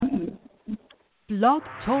Blog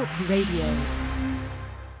Talk Radio.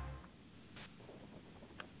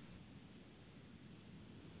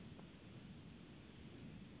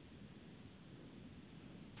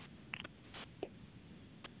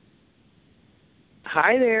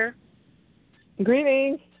 Hi there.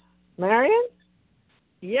 Greetings. Marian?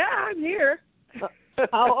 Yeah, I'm here.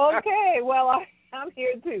 Oh, okay. Well, I'm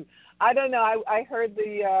here too. I don't know. I heard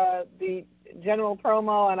the general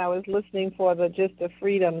promo, and I was listening for the Gist of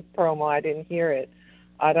Freedom promo. I didn't hear it.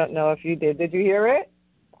 I don't know if you did. Did you hear it?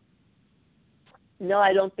 No,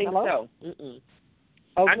 I don't think Hello? so. Mm-mm.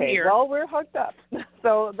 Okay. I'm here. Well, we're hooked up,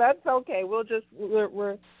 so that's okay. We'll just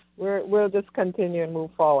continue and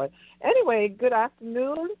move forward. Anyway, good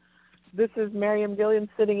afternoon. This is Mariam Guliams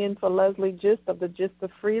sitting in for Leslie Gist of the Gist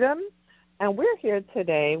of Freedom, and we're here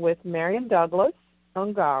today with Marian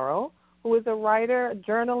Douglas-Ungaro, who is a writer,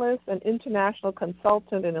 journalist, and international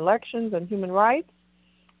consultant in elections and human rights,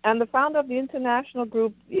 and the founder of the international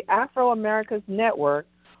group, the AFROAMERICAS Network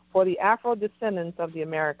for the Afrodescendants of the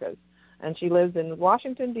Americas. And she lives in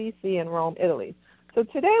Washington, D.C. and Rome, Italy. So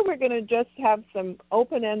today we're going to just have some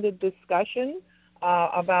open-ended discussion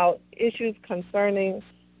about issues concerning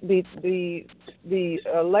the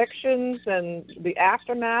elections and the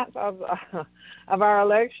aftermath of our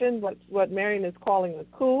election, what Marian is calling a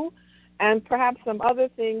coup, and perhaps some other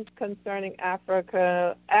things concerning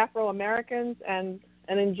Africa, Afro-Americans, and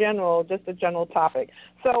in general, just a general topic.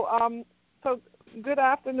 So good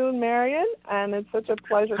afternoon, Marian, and it's such a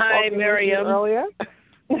pleasure talking to you earlier.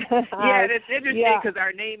 Yeah, it's interesting because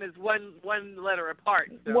our name is one letter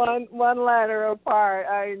apart. So. One letter apart,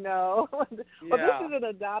 I know. Well, Yeah. this is an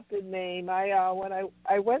adopted name. When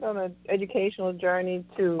I went on an educational journey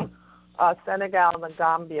to Senegal and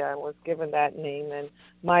Gambia, and was given that name, and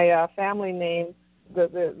my family name,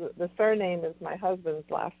 the surname is my husband's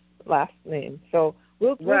last name. So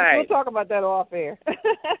we'll talk about that off air. So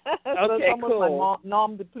okay, it's almost my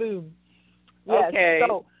nom de plume. Yes, okay.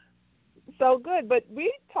 So good, but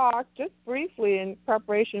we talked just briefly in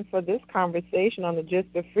preparation for this conversation on the Gist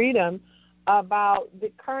of Freedom about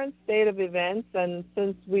the current state of events, and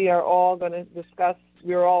since we are all going to discuss,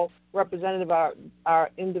 we're all representative of our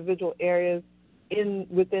individual areas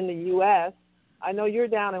within the U.S., I know you're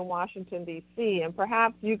down in Washington, D.C., and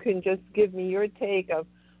perhaps you can just give me your take of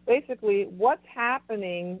basically what's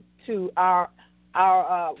happening to our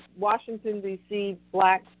Washington, D.C.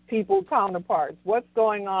 black people counterparts. What's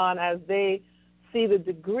going on as they see the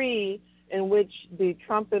degree in which the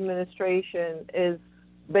Trump administration is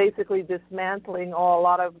basically dismantling a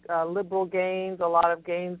lot of liberal gains, a lot of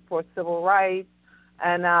gains for civil rights,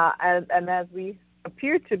 and as we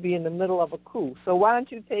appear to be in the middle of a coup. So why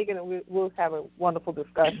don't you take it and we'll have a wonderful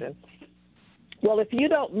discussion. Well, if you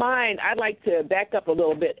don't mind, I'd like to back up a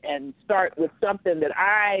little bit and start with something that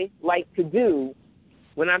I like to do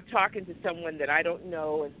when I'm talking to someone that I don't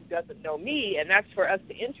know and who doesn't know me, and that's for us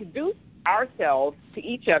to introduce ourselves to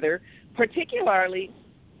each other, particularly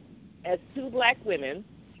as two black women,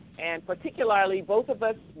 and particularly both of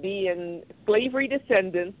us being slavery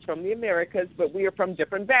descendants from the Americas, but we are from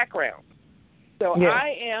different backgrounds. So yes.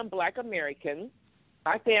 I am black American.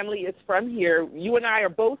 My family is from here. You and I are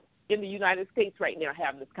both in the United States right now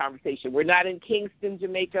having this conversation. We're not in Kingston,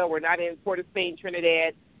 Jamaica. We're not in Port of Spain,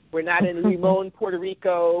 Trinidad. We're not in Limon, Costa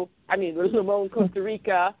Rica. We're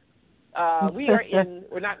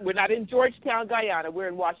not in Georgetown, Guyana. We're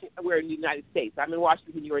in the United States. I'm in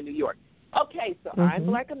Washington. You're in New York. Okay, so I'm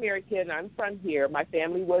black American. I'm from here. My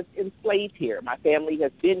family was enslaved here. My family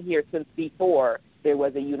has been here since before there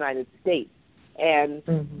was a United States. And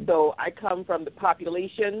so I come from the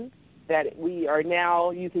population that we are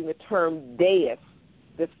now using the term DAEUS,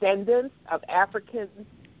 Descendants of Africans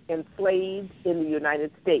Enslaved in the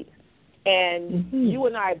United States. And you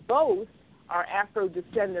and I both are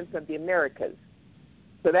Afro-descendants of the Americas.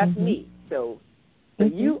 So that's me. So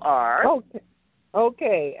you are.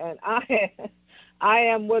 Okay, and I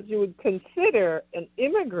am what you would consider an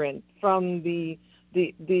immigrant from the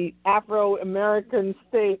Afro-American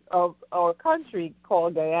state of our country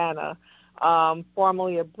called Guyana,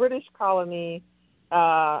 formerly a British colony,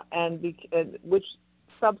 which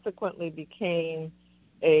subsequently became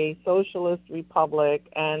a socialist republic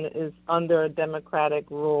and is under democratic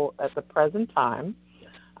rule at the present time.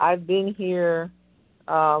 I've been here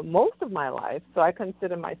most of my life, so I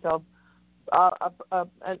consider myself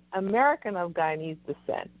an American of Guyanese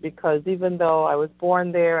descent, because even though I was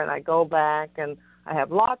born there and I go back and I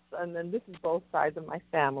have lots, and then this is both sides of my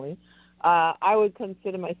family, I would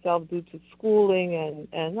consider myself, due to schooling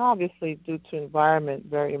and obviously due to environment,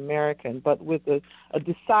 very American, but with a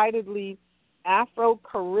decidedly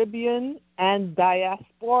Afro-Caribbean and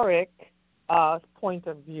diasporic point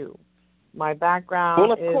of view. My background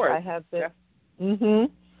well, of is course. I have been.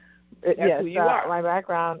 That's yes, who you are. My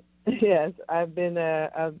background. Yes, I've been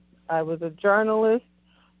I was a journalist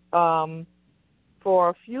for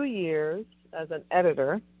a few years as an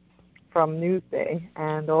editor from Newsday,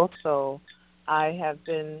 and also I have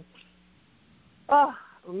been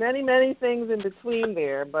many things in between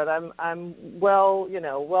there. But I'm well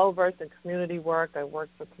versed in community work. I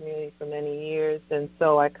worked for community for many years, and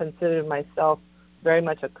so I consider myself very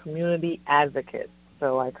much a community advocate.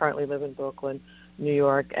 So I currently live in Brooklyn, New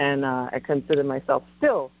York, and I consider myself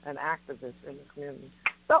still an activist in the community.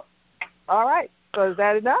 So, all right. So is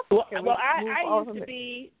that enough? Well, I used to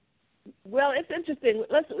be. Well, it's interesting.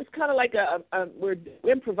 It's kind of like we're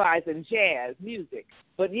improvising jazz music,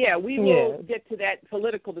 but yeah, we will get to that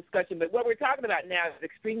political discussion. But what we're talking about now is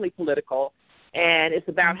extremely political, and it's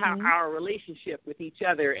about how our relationship with each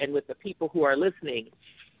other and with the people who are listening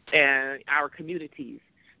and our communities.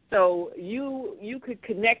 So you could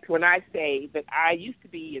connect when I say that I used to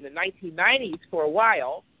be in the 1990s for a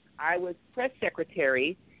while. I was press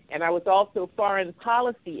secretary, and I was also foreign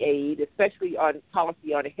policy aide, especially on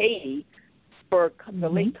policy on Haiti, for the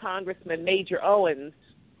late Congressman Major Owens,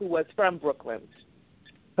 who was from Brooklyn.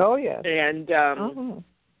 Oh, yes. And,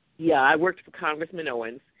 yeah, I worked for Congressman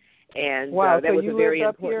Owens. And wow, that so was you a very lived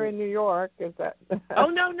up important... here in New York, is that? Oh,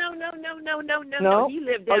 no. He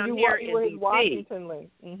lived down here in D.C.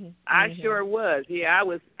 Washington. I sure was. Yeah, I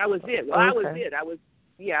was it. Well, I was it.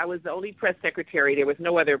 I was the only press secretary. There was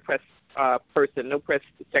no other press person, no press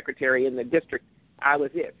secretary in the district. I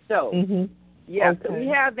was it. So, so we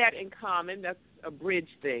have that in common. That's a bridge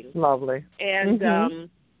thing. Lovely. And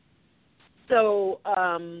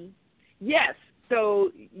yes,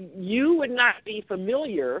 so you would not be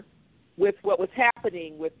familiar with what was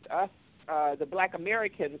happening with us, the Black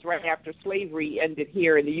Americans, right after slavery ended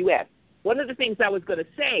here in the U.S. One of the things I was going to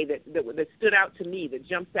say that stood out to me, that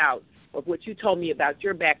jumps out of what you told me about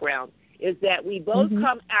your background, is that we both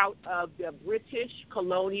come out of the British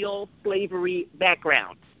colonial slavery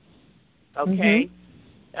background. Okay?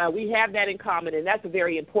 We have that in common, and that's a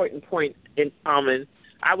very important point in common.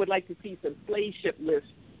 I would like to see some slave ship lists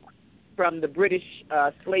from the British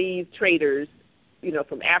slave traders,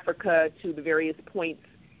 from Africa to the various points,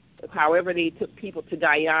 however they took people to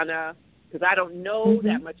Guyana, because I don't know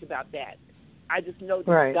that much about that. I just know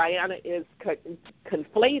that Guyana is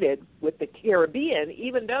conflated with the Caribbean,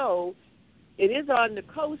 even though it is on the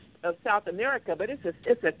coast of South America, but it's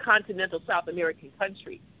a continental South American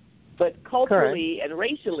country. But culturally and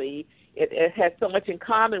racially, it has so much in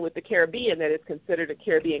common with the Caribbean that it's considered a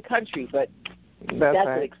Caribbean country, but that's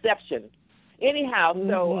an exception. Anyhow,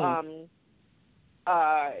 so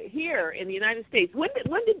here in the United States, when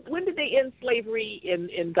did they end slavery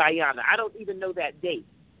in Guyana? I don't even know that date.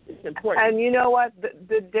 It's important. And you know what?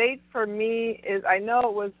 The date for me is, I know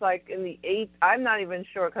it was like in the I'm not even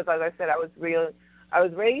sure, because as I said, I was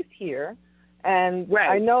raised here, and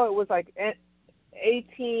I know it was like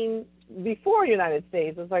 18 before United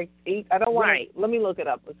States. It was like 8. I don't want to. Let me look it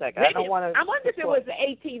up a second. Maybe, I don't want to. I wonder if it was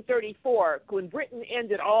 1834 when Britain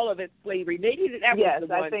ended all of its slavery. Maybe that was the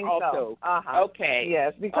one I think also. So. Okay.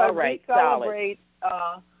 Yes, because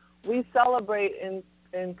we celebrate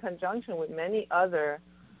in conjunction with many other.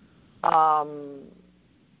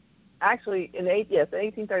 Actually, in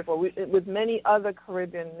 1834, with many other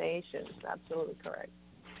Caribbean nations. Absolutely correct.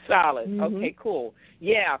 Solid. Okay, cool.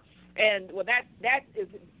 Yeah, and well, that is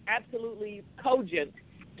absolutely cogent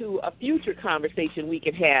to a future conversation we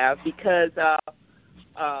could have, because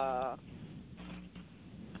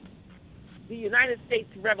the United States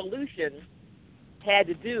Revolution had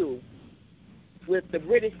to do with the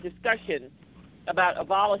British discussion about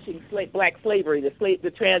abolishing black slavery,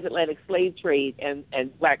 the transatlantic slave trade and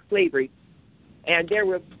black slavery. And there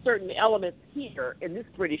were certain elements here in this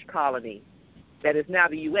British colony that is now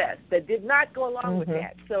the U.S. that did not go along with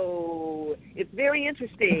that. So it's very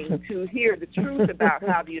interesting to hear the truth about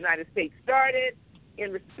how the United States started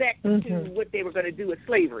in respect to what they were going to do with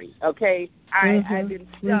slavery, okay? I've been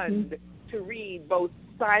stunned to read both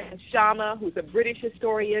Simon Schama, who's a British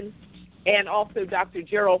historian, and also Dr.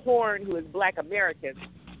 Gerald Horne, who is Black American,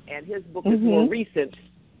 and his book is more recent,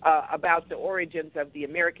 about the origins of the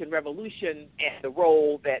American Revolution and the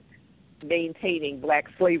role that maintaining black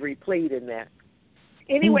slavery played in that.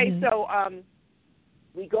 Anyway, so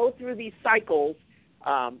we go through these cycles.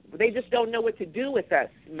 They just don't know what to do with us,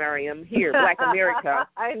 Mariam, here, Black America.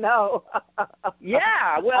 I know.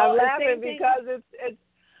 Yeah, well, I'm laughing because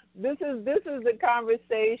this is the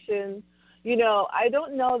conversation. I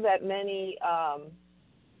don't know that many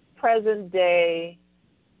present day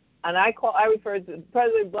and I refer to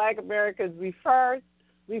President Black Americans refer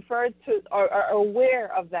to or are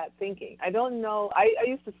aware of that thinking. I don't know. I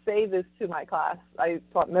used to say this to my class. I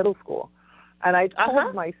taught middle school, and I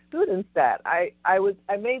told my students that I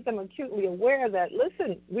made them acutely aware that,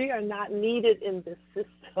 listen, we are not needed in this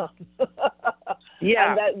system.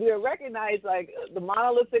 And that we are recognized, like the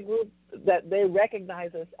monolithic group that they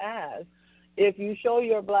recognize us as. If you show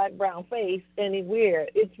your black, brown face anywhere,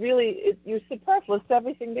 you're superfluous to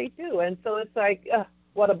everything they do. And so it's like,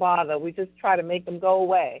 what a bother. We just try to make them go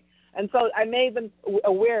away. And so I made them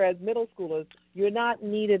aware as middle schoolers, you're not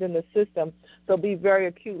needed in the system, so be very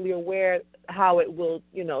acutely aware how it will,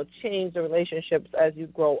 change the relationships as you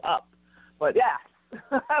grow up. But,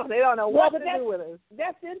 they don't know what to do with us.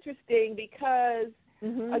 That's interesting because,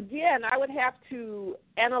 again, I would have to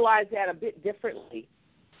analyze that a bit differently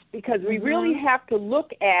because we really have to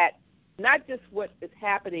look at not just what is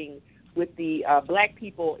happening with the black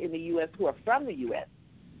people in the U.S. who are from the U.S.,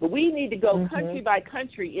 but we need to go country by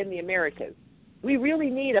country in the Americas. We really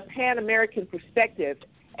need a Pan-American perspective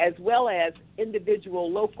as well as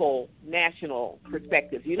individual, local, national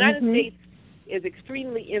perspectives. The United States is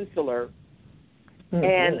extremely insular,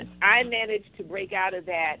 and I managed to break out of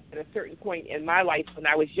that at a certain point in my life when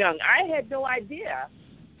I was young. I had no idea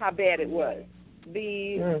how bad it was.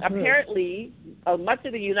 Apparently, much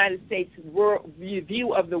of the United States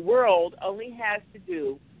view of the world only has to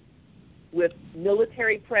do with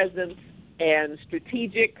military presence and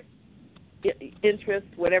strategic interests,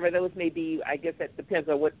 whatever those may be. I guess that depends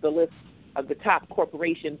on what the list of the top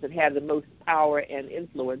corporations that have the most power and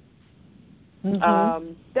influence,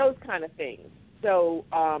 those kind of things. So,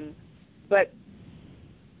 but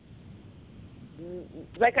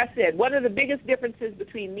like I said, one of the biggest differences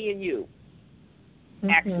between me and you,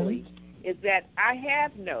 actually, is that I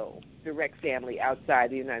have no direct family outside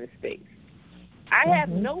the United States. I have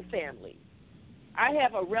no family. I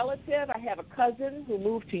have a relative. I have a cousin who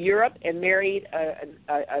moved to Europe and married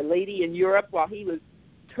a lady in Europe while he was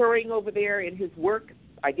touring over there in his work,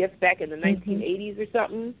 I guess back in the 1980s or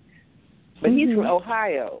something. But he's from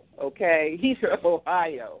Ohio, okay? He's from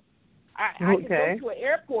Ohio. I could go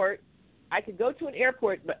to an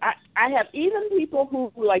airport. But I have even people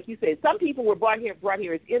who, like you said, some people were brought here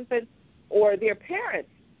as infants, or their parents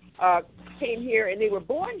came here and they were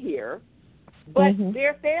born here, but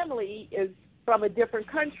their family is from a different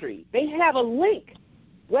country. They have a link,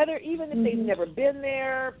 whether even if they've never been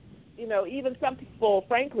there, even some people,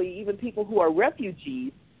 frankly, even people who are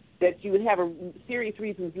refugees, that you would have serious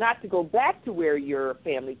reasons not to go back to where your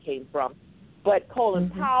family came from. But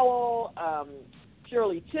Colin Powell,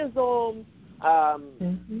 Shirley Chisholm,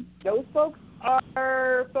 those folks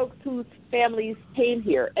are folks whose families came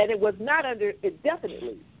here. And it was not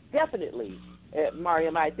definitely,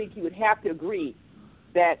 Mariam, I think you would have to agree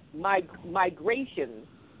that migration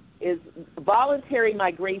is voluntary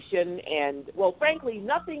migration, and, well, frankly,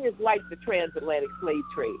 nothing is like the transatlantic slave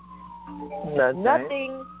trade.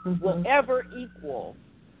 Nothing will ever equal.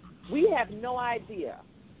 We have no idea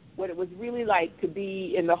what it was really like to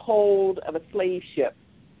be in the hold of a slave ship,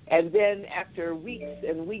 and then after weeks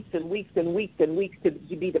and weeks and weeks and weeks and weeks to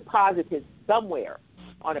be deposited somewhere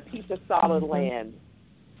on a piece of solid land.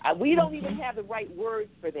 We don't even have the right words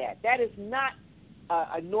for that. That is not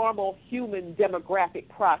a normal human demographic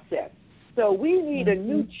process. So we need a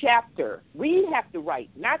new chapter. We have to write,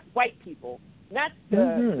 not white people, not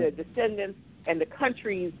the descendants and the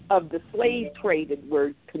countries of the slave trade that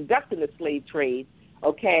were conducting the slave trade,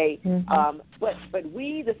 okay? But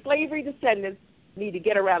we, the slavery descendants, need to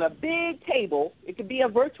get around a big table. It could be a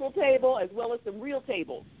virtual table as well as some real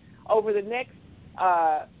tables over the next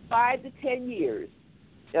 5 to 10 years.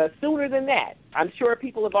 Sooner than that. I'm sure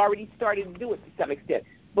people have already started to do it to some extent.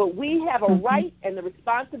 But we have a right and the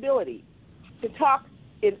responsibility to talk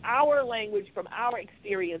in our language from our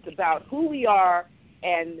experience about who we are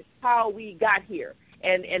and how we got here.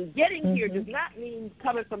 And getting here does not mean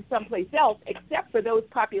coming from someplace else, except for those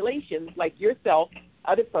populations like yourself,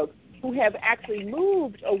 other folks, who have actually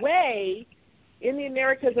moved away in the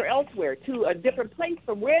Americas or elsewhere to a different place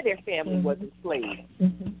from where their family was enslaved.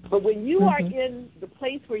 But when you are in the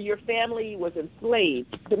place where your family was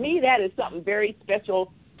enslaved, to me that is something very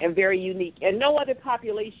special and very unique. And no other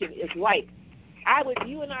population is like.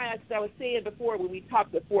 You and I, as I was saying before when we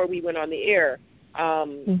talked before we went on the air,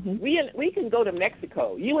 we can go to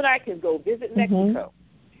Mexico. You and I can go visit Mexico.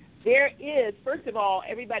 There is, first of all,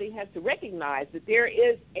 everybody has to recognize that there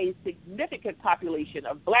is a significant population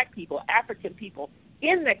of black people, African people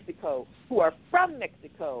in Mexico who are from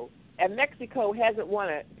Mexico, and Mexico hasn't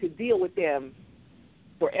wanted to deal with them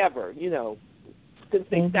forever, since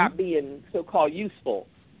they stopped being so-called useful.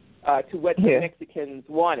 to what the Mexicans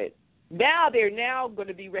wanted. Now they're now going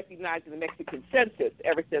to be recognized in the Mexican census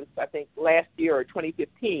ever since, I think, last year or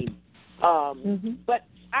 2015. But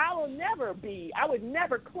I would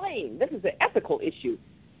never claim, this is an ethical issue,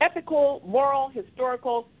 ethical, moral,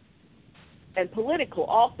 historical, and political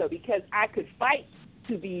also, because I could fight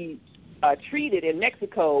to be treated in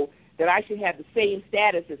Mexico that I should have the same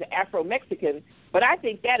status as an Afro-Mexican, but I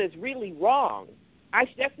think that is really wrong.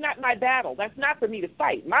 That's not my battle. That's not for me to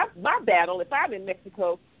fight. My battle, if I'm in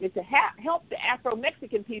Mexico, is to help the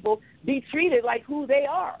Afro-Mexican people be treated like who they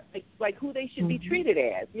are, like who they should be treated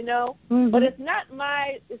as, you know. But it's not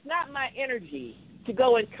my energy to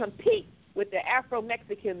go and compete with the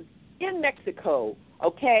Afro-Mexicans in Mexico,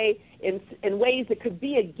 okay, in ways that could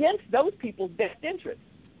be against those people's best interests.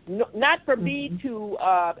 No, not for me to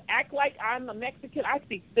act like I'm a Mexican. I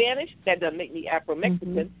speak Spanish. That doesn't make me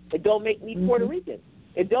Afro-Mexican. It don't make me Puerto Rican.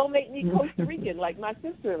 It don't make me Costa Rican like my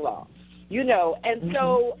sister-in-law. You know, and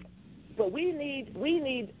so, but we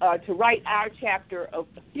need to write our chapter of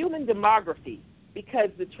human demography, because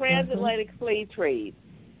the transatlantic slave trade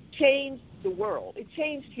changed the world. It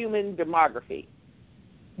changed human demography.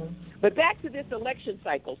 But back to this election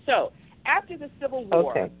cycle. So after the Civil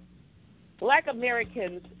War, Black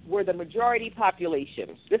Americans were the majority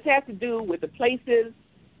population. This has to do with the places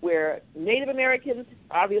where Native Americans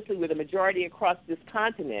obviously were the majority across this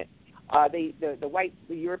continent. The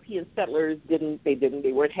European settlers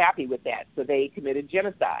they weren't happy with that, so they committed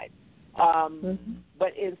genocide.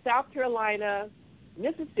 But in South Carolina,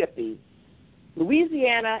 Mississippi,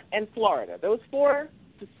 Louisiana, and Florida, those 4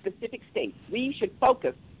 specific states, we should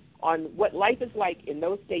focus on what life is like in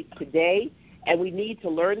those states today. And we need to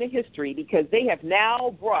learn the history, because they have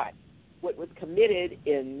now brought what was committed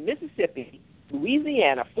in Mississippi,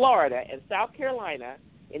 Louisiana, Florida, and South Carolina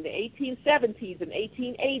in the 1870s and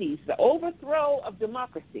 1880s, the overthrow of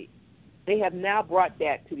democracy. They have now brought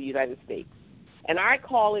that to the United States. And I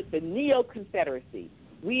call it the Neo-Confederacy.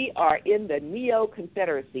 We are in the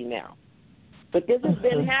Neo-Confederacy now. But this has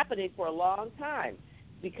been happening for a long time,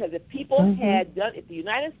 because if people if the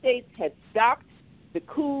United States had stopped the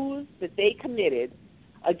coups that they committed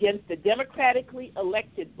against the democratically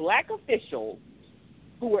elected black officials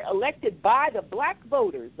who were elected by the black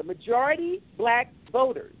voters, the majority black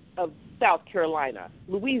voters of South Carolina,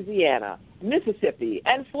 Louisiana, Mississippi,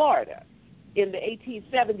 and Florida in the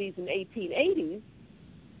 1870s and 1880s,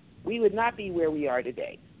 we would not be where we are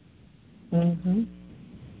today.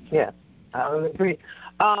 Yes, I would agree.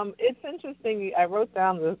 It's interesting. I wrote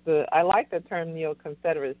down I like the term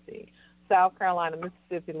Neo-Confederacy. South Carolina,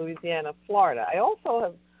 Mississippi, Louisiana, Florida. I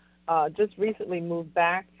also have just recently moved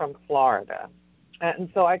back from Florida. And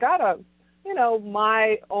so I got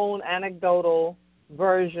my own anecdotal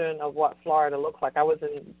version of what Florida looks like. I was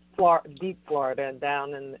in deep Florida and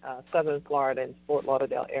down in southern Florida in Fort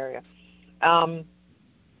Lauderdale area. And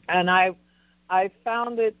I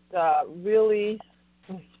found it really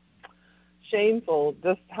shameful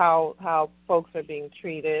just how folks are being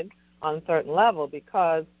treated on a certain level,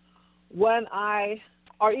 because I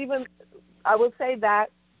would say that,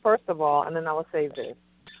 first of all, and then I will say this.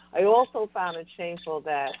 I also found it shameful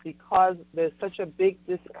that because there's such a big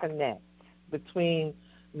disconnect between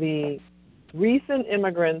the recent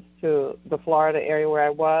immigrants to the Florida area where I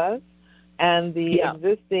was and the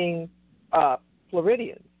existing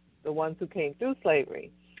Floridians, the ones who came through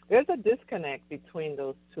slavery. There's a disconnect between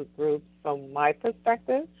those two groups from my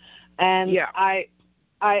perspective. And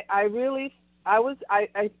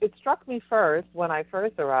it struck me first when I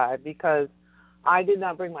first arrived, because I did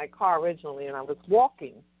not bring my car originally and I was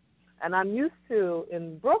walking. And I'm used to,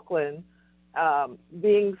 in Brooklyn,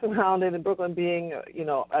 being surrounded in Brooklyn, being,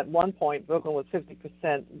 at one point, Brooklyn was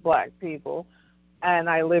 50% black people, and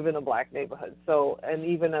I live in a black neighborhood. So, and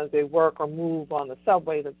even as they work or move on the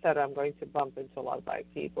subways, et cetera, I'm going to bump into a lot of black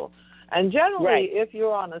people. And generally, if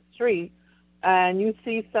you're on a street and you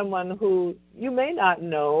see someone who you may not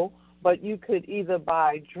know, but you could either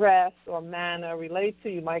by dress or manner relate to,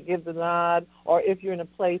 you might give the nod, or if you're in a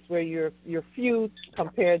place where you're few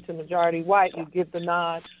compared to majority white, you give the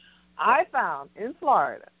nod. I found in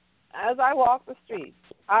Florida, as I walked the streets,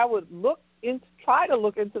 I would try to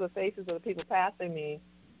look into the faces of the people passing me,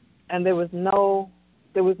 and there was no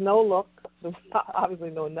look, there was obviously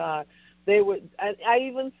no nod. I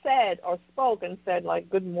even said or spoke and said, like,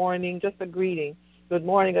 good morning, just a greeting. Good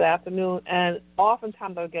morning, good afternoon, and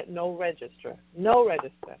oftentimes I would get no register.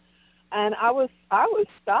 And I was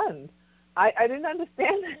stunned. I didn't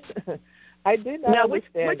understand it. I did not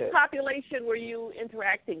understand it. Which population were you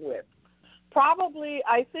interacting with? Probably,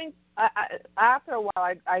 I think, after a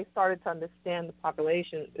while I started to understand the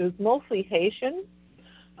population. It was mostly Haitian,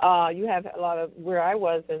 You have a lot of, where I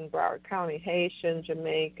was in Broward County, Haitian,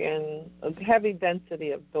 Jamaican, a heavy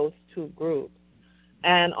density of those two groups.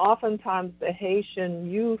 And oftentimes the Haitian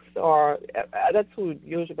youth are, that's who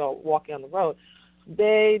usually go walking on the road.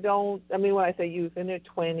 They don't, I mean, when I say youth, in their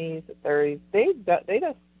 20s, 30s,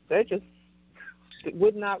 they just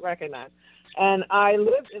would not recognize. And I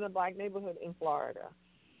lived in a black neighborhood in Florida.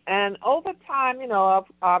 And over time, you know,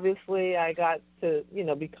 obviously I got to, you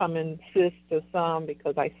know, becoming sis to some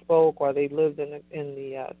because I spoke, or they lived in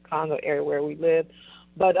the condo area where we lived.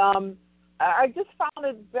 But I just found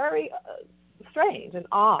it very strange and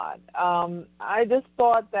odd. I just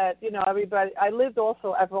thought that, you know, everybody. I've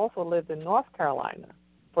also lived in North Carolina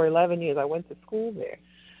for 11 years. I went to school there,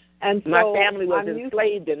 and so my family was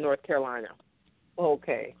enslaved in North Carolina.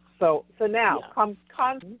 Okay, so now,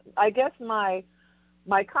 I guess my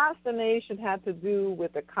consternation had to do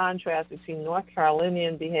with the contrast between North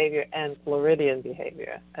Carolinian behavior and Floridian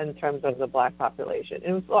behavior in terms of the black population.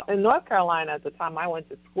 In North Carolina, at the time I went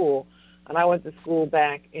to school, and I went to school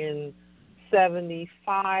back in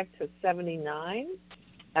 75 to 79,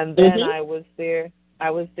 and then I was there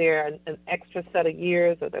an extra set of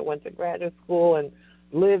years as I went to graduate school and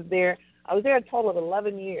lived there. I was there a total of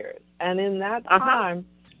 11 years, and in that time,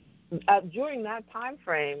 during that time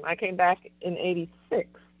frame, I came back in 86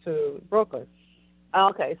 to Brooklyn.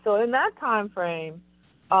 Okay, so in that time frame,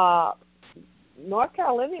 North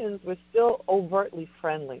Carolinians were still overtly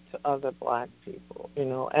friendly to other black people, you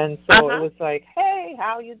know, and so it was like, hey,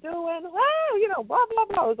 how you doing? Hey, you know, blah, blah,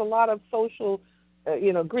 blah. It was a lot of social,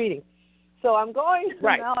 you know, greeting. So I'm going,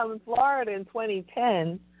 now I'm in Florida in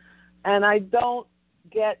 2010, and I don't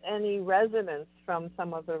get any resonance from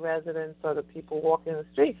some of the residents or the people walking the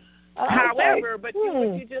street. However, but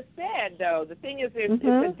what you just said, though, the thing is, it's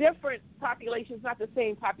a different population. It's not the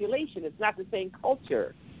same population. It's not the same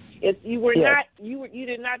culture. You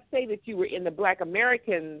did not say that you were in the Black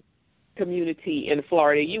American community in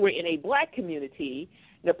Florida. You were in a black community.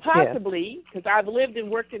 Now, possibly, because I've lived and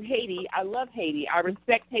worked in Haiti. I love Haiti. I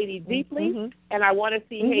respect Haiti deeply, and I want to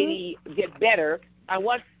see Haiti get better. I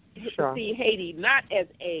want to see Haiti not as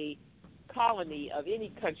a colony of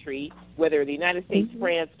any country, whether the United States,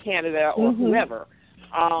 France, Canada, or whoever.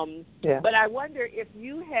 But I wonder if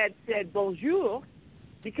you had said bonjour,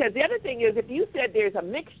 because the other thing is, if you said there's a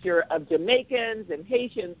mixture of Jamaicans and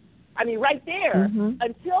Haitians, I mean, right there,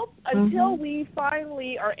 until we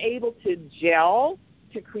finally are able to gel,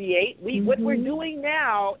 to create, what we're doing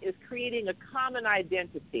now is creating a common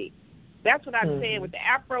identity. That's what I'm saying with the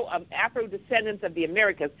Afro-Descendants of the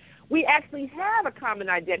Americas. We actually have a common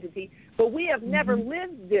identity, but we have never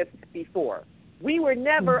lived this before. We were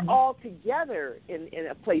never all together in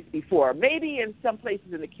a place before. Maybe in some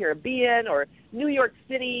places in the Caribbean or New York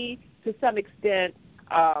City to some extent,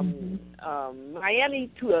 Miami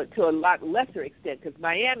to a lot lesser extent, because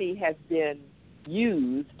Miami has been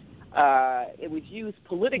used. It was used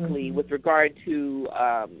politically with regard to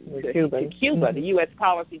Cuba, the U.S.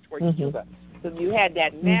 policy towards Cuba. So you had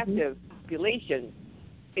that massive population.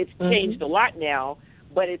 It's changed a lot now,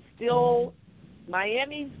 but it's still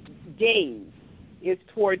Miami's gaze is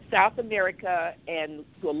towards South America and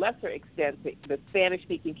to a lesser extent the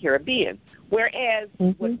Spanish-speaking Caribbean. Whereas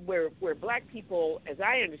where black people, as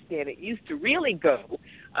I understand it, used to really go,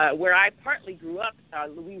 where I partly grew up,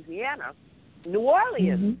 Louisiana, New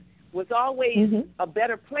Orleans was always a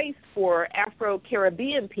better place for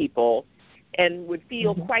Afro-Caribbean people and would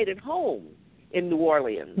feel quite at home in New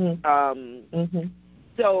Orleans.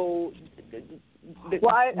 So,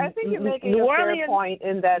 I think you're making a fair point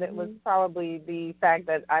in that it was probably the fact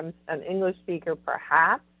that I'm an English speaker,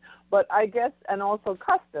 perhaps, but I guess, and also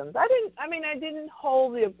customs. I didn't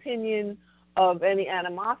hold the opinion of any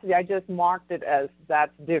animosity. I just marked it as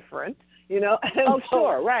that's different, you know.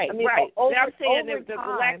 Right. I'm saying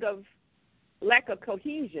the lack of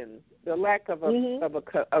cohesion, the lack of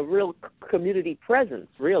a real community presence,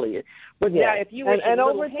 really. But now, if you and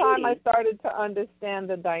over time, I started to understand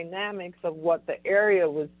the dynamics of what the area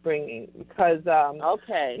was bringing, because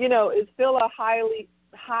you know, it's still a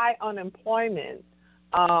high unemployment.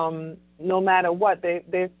 No matter what,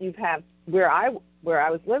 you have where I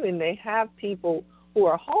was living, they have people who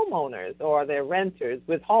are homeowners or they're renters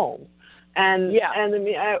with homes, and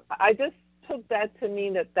I just took that to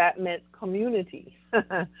mean that meant community.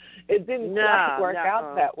 It didn't work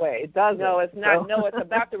out that way. It doesn't. No, it's not. No, it's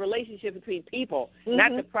about the relationship between people,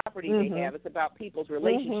 not the property they have. It's about people's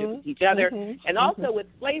relationship with each other, and also with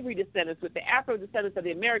slavery descendants, with the Afro-Descendants of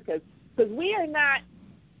the Americas, because we are not,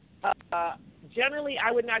 generally,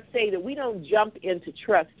 I would not say that we don't jump into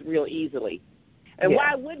trust real easily. And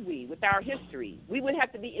why would we with our history? We would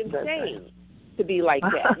have to be insane to be like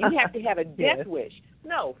that. You have to have a death Yes. wish.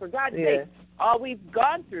 No, for God's Yes. sake, all we've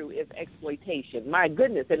gone through is exploitation. My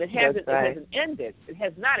goodness, and it hasn't ended. It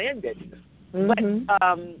has not ended.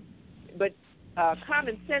 Mm-hmm. But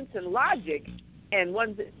common sense and logic and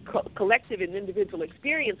one's collective and individual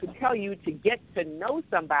experience would tell you to get to know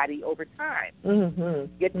somebody over time.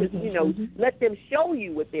 Mm-hmm. Get to, let them show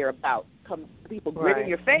you what they're about. People grit in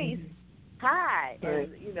your face. Hi, and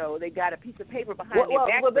they got a piece of paper behind their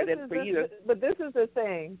back for them for you. But this is the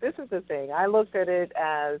thing. I looked at it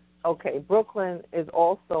as, okay, Brooklyn is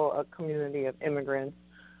also a community of immigrants.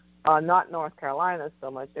 Not North Carolina so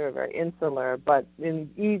much; they were very insular. But in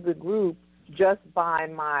either group, just by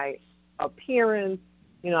my appearance,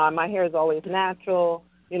 my hair is always natural.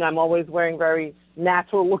 I'm always wearing very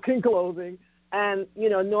natural-looking clothing. And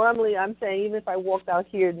normally I'm saying, even if I walked out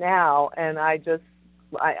here now and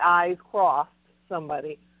my eyes crossed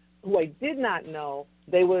somebody who I did not know,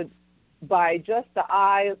 they would, by just the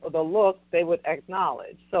eyes or the look, they would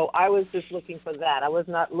acknowledge. So I was just looking for that. I was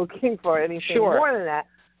not looking for anything more than that.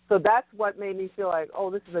 So that's what made me feel like,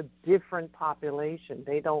 oh, this is a different population.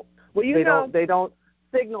 They don't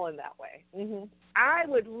signal in that way. Mm-hmm. I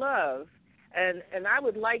would love, and I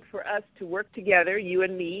would like for us to work together, you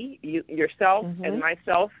and me, yourself and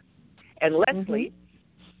myself and Leslie,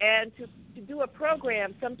 and to do a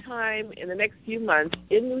program sometime in the next few months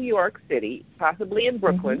in New York City, possibly in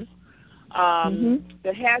Brooklyn,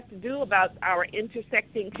 that has to do about our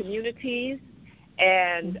intersecting communities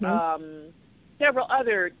and several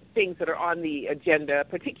other things that are on the agenda,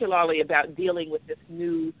 particularly about dealing with this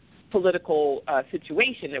new political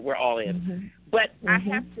situation that we're all in. But I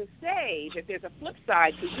have to say that there's a flip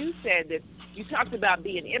side, because you said that you talked about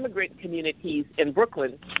being immigrant communities in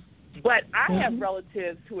Brooklyn, but I have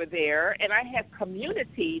relatives who are there, and I have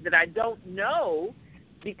community that I don't know,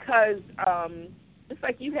 because it's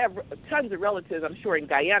like you have tons of relatives, I'm sure, in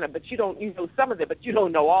Guyana, but you know some of them, but you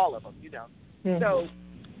don't know all of them, So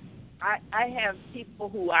I have people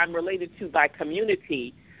who I'm related to by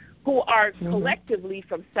community who are collectively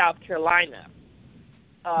from South Carolina.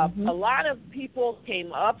 A lot of people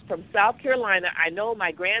came up from South Carolina. I know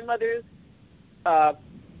my grandmother's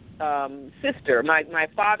sister, my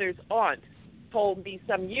father's aunt, told me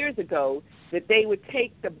some years ago that they would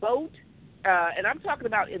take the boat, and I'm talking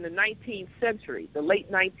about in the 19th century, the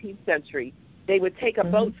late 19th century. They would take a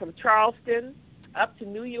boat from Charleston up to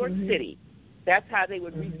New York City. That's how they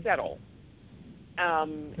would resettle.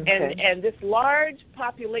 And this large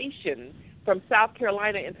population from South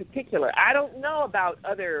Carolina in particular, I don't know about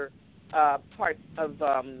other parts of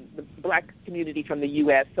the black community from the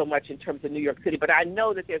U.S. so much in terms of New York City, but I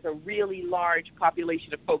know that there's a really large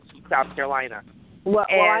population of folks from South Carolina. Well,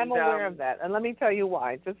 I'm aware of that, and let me tell you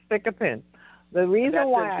why. Just stick a pin. The reason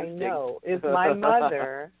why I know is my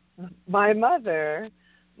mother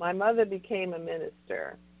became a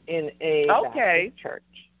minister in a Baptist church.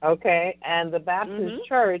 Okay, and the Baptist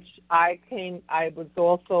church, I was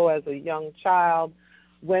also as a young child,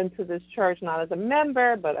 went to this church not as a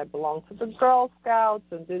member, but I belonged to the Girl Scouts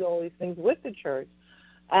and did all these things with the church.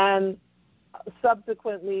 And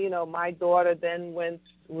subsequently, my daughter then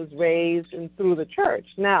was raised through the church.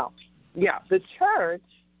 Now, the church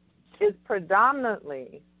is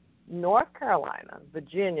predominantly North Carolina,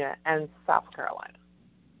 Virginia, and South Carolina.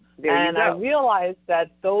 I realized that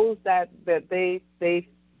those that they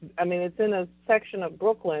it's in a section of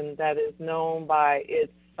Brooklyn that is known by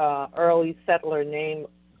its early settler name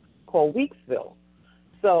called Weeksville.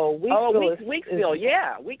 So Weeksville.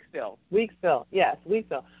 Yes,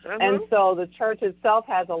 Weeksville. And so the church itself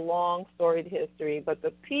has a long storied history, but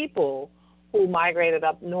the people who migrated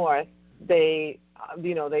up north, they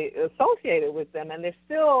associated with them, and they're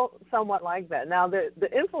still somewhat like that. Now, the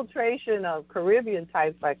infiltration of Caribbean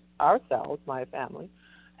types like ourselves, my family,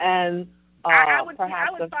 and I would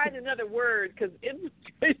find another word, because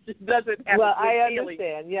infiltration doesn't have a good feeling.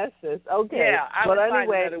 Understand. Yes, sis. Okay. Yeah, I would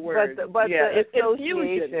find another word. But the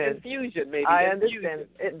infusion, maybe. I understand.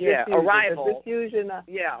 Arrival. The diffusion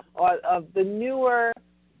of the newer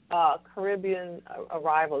Caribbean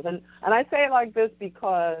arrivals. And I say it like this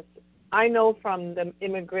because I know from the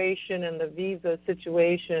immigration and the visa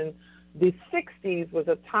situation, the 60s was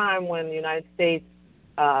a time when the United States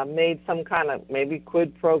made some kind of maybe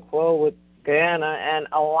quid pro quo with Guyana and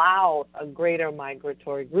allowed a greater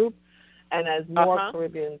migratory group. And as more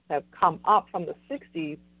Caribbeans have come up from the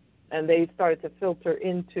 60s, and they started to filter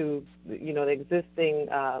into, the existing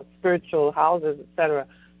spiritual houses, et cetera,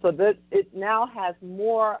 so that it now has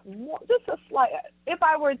more, just a slight, if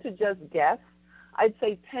I were to just guess, I'd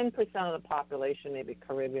say 10% of the population may be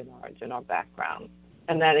Caribbean origin or background.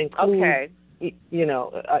 And that includes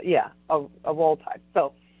of all types.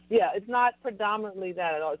 So, yeah, it's not predominantly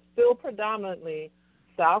that at all. It's still predominantly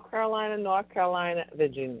South Carolina, North Carolina,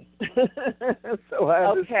 Virginia. So I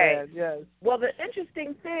understand, yes. Well, the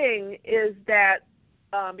interesting thing is that,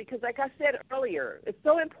 because like I said earlier, it's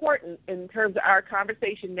so important in terms of our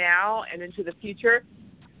conversation now and into the future,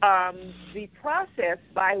 the process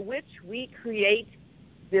by which we create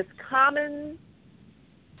this common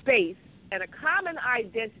space and a common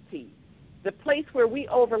identity, the place where we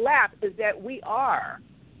overlap is that we are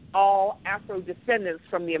all Afro-descendants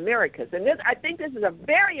from the Americas. And I think this is a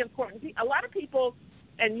very important thing. A lot of people,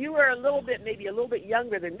 and you were maybe a little bit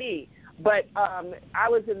younger than me, but I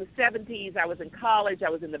was in the 70s, I was in college, I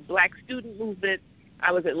was in the black student movement,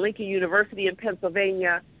 I was at Lincoln University in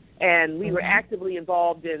Pennsylvania, and we were actively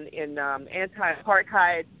involved in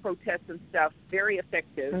anti-apartheid protests and stuff, very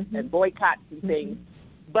effective, and boycotts and things.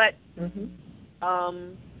 But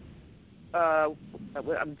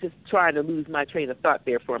I'm just trying to lose my train of thought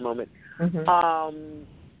there for a moment.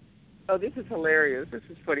 Oh, this is hilarious. This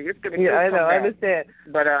is funny. It's going to I know, I understand.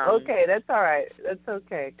 But okay, that's all right. That's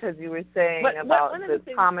okay, because you were saying about the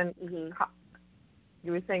common.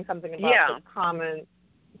 You were saying something about the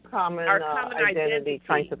common identity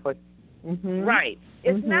trying to put. Right.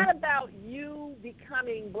 It's not about you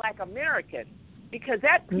becoming Black American, because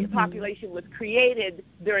that population was created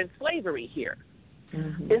during slavery here.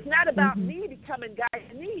 It's not about me becoming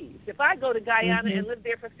Guyanese. If I go to Guyana and live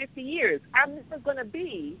there for 50 years, I'm never going to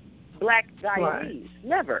be Black Guyanese.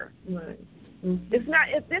 Never. It's not.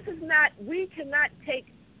 If this is not, we cannot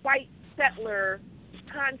take white settler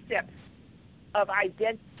concepts of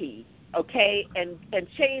identity, okay, and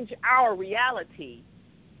change our reality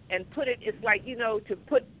and put it. It's like, to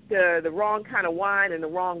put the wrong kind of wine in the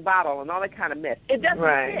wrong bottle and all that kind of mess. It doesn't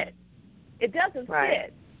fit. It doesn't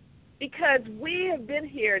fit. Because we have been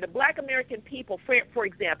here, the Black American people, for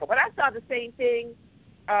example, but I saw the same thing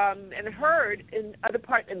and heard in other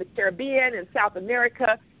parts in the Caribbean and South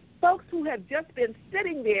America, folks who have just been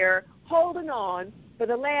sitting there holding on for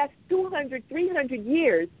the last 200, 300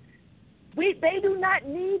 years. They do not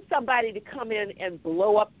need somebody to come in and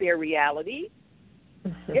blow up their reality.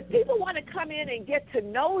 If people want to come in and get to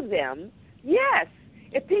know them, yes.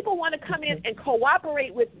 If people want to come in and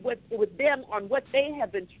cooperate with them on what they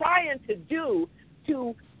have been trying to do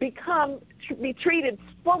to be treated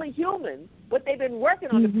fully human, what they've been working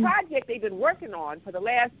on, the project they've been working on for the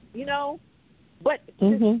last, but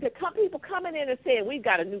people coming in and saying, we've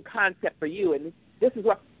got a new concept for you, and this is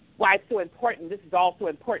why it's so important, this is all so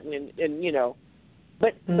important,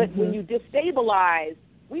 but when you destabilize,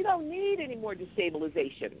 we don't need any more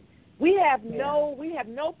destabilization. We have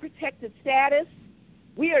no protected status.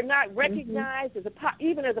 We are not recognized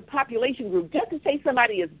even as a population group. Just to say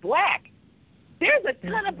somebody is Black, there's a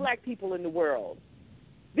ton of Black people in the world.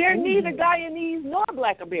 They're neither Guyanese nor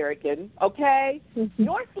Black American, okay,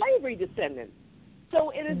 nor slavery descendants.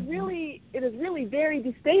 So it is really very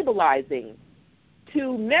destabilizing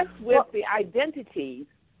to mess with the identities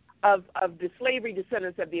of the slavery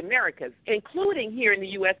descendants of the Americas, including here in the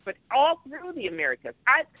U.S., but all through the Americas.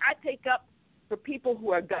 I take up for people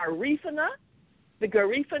who are Garifuna, the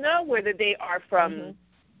Garifuna, whether they are from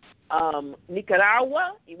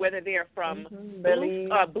Nicaragua, whether they are from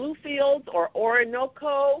Bluefields or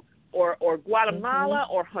Orinoco or Guatemala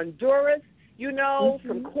or Honduras,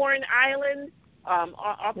 from Corn Island,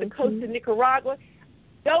 off the coast of Nicaragua.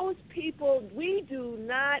 Those people, we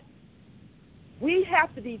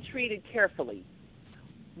have to be treated carefully.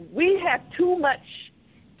 We have too much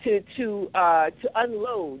to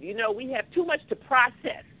unload. We have too much to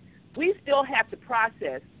process. We still have to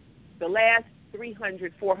process the last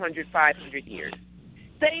 300, 400, 500 years.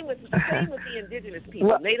 Same with the indigenous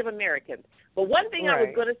people, Native Americans. But one thing I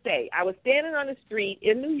was going to say, I was standing on the street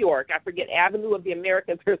in New York, I forget, Avenue of the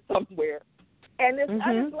Americans or somewhere, and this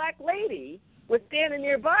other Black lady was standing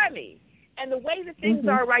nearby me. And the way that things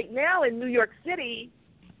are right now in New York City,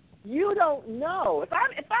 you don't know. If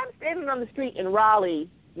I'm standing on the street in Raleigh,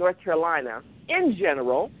 North Carolina, in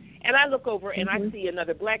general, and I look over and I see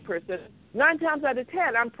another Black person, 9 times out of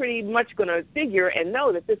 10, I'm pretty much going to figure and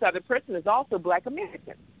know that this other person is also Black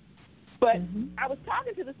American. But I was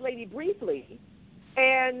talking to this lady briefly,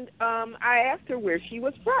 and I asked her where she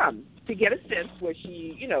was from to get a sense where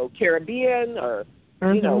she, Caribbean or,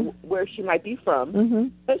 where she might be from.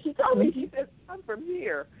 And she told me, she said, I'm from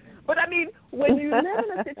here. But I mean, when you live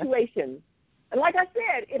in a situation, and like I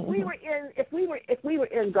said, if we were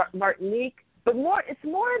in Martinique, but it's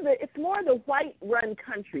more the white-run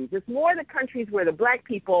countries. It's more the countries where the Black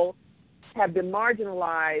people have been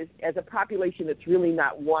marginalized as a population that's really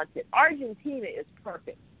not wanted. Argentina is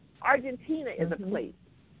perfect. Argentina is a place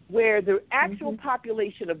where the actual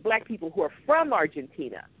population of black people who are from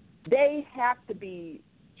Argentina, they have to be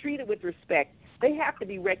treated with respect. They have to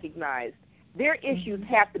be recognized. Their issues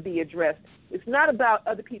have to be addressed. It's not about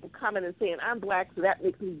other people coming and saying, I'm black, so that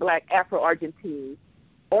makes me black, Afro-Argentine.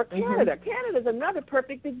 Or Canada. Canada is another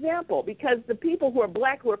perfect example because the people who are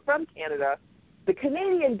black who are from Canada, the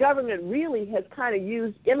Canadian government really has kind of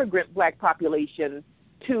used immigrant black population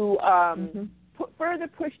to further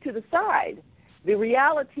push to the side the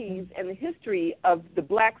realities and the history of the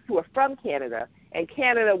blacks who are from Canada and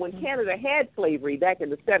Canada when Canada had slavery back in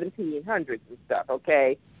the 1700s and stuff,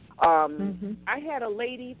 okay? I had a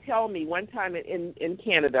lady tell me one time in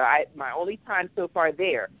Canada, my only time so far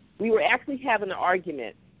there, we were actually having an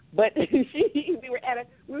argument, but we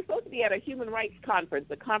were supposed to be at a human rights conference,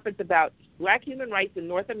 a conference about black human rights in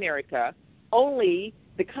North America, only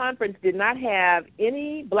the conference did not have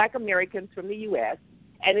any black Americans from the U.S.,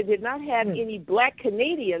 and it did not have any black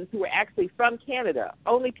Canadians who were actually from Canada,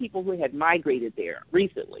 only people who had migrated there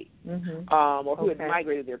recently or who had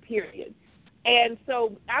migrated there, period. And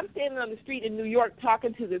so I'm standing on the street in New York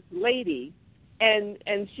talking to this lady, and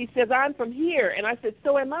she says, I'm from here. And I said,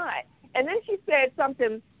 so am I. And then she said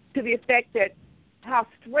something to the effect that how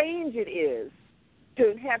strange it is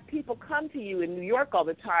to have people come to you in New York all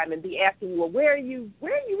the time and be asking, well, where are you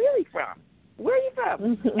really from? Where are you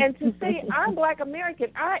from? And to say, I'm black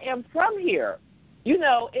American, I am from here. You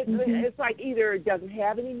know, it's like either it doesn't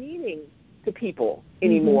have any meaning to people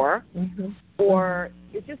anymore, or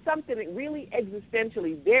it's just something that really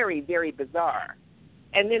existentially very, very bizarre.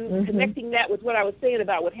 And then connecting that with what I was saying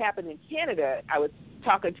about what happened in Canada, I was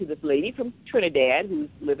talking to this lady from Trinidad who's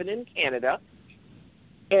living in Canada,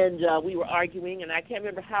 and we were arguing, and I can't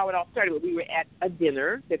remember how it all started, but we were at a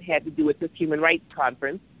dinner that had to do with this human rights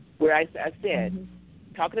conference, where I said,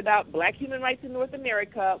 talking about black human rights in North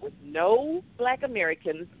America with no black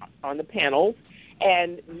Americans on the panels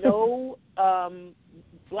and no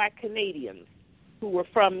black Canadians who were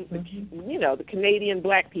from, the Canadian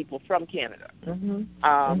black people from Canada,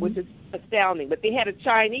 which is astounding. But they had a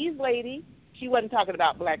Chinese lady. She wasn't talking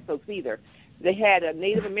about black folks either. They had a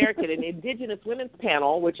Native American and Indigenous women's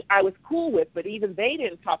panel, which I was cool with, but even they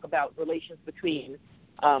didn't talk about relations between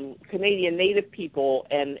Canadian Native people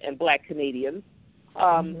and black Canadians.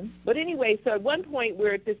 But anyway, so at one point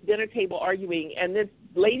we're at this dinner table arguing, and this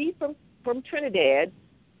lady from Trinidad,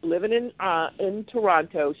 living in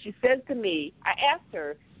Toronto, she said to me, I asked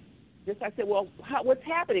her, I said, well, what's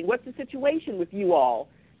happening? What's the situation with you all,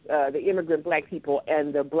 the immigrant black people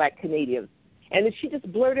and the black Canadians? And then she just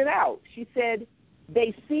blurted out. She said,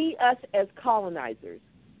 they see us as colonizers.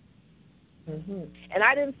 And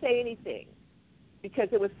I didn't say anything because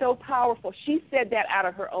it was so powerful. She said that out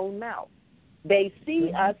of her own mouth. They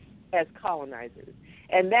see us as colonizers.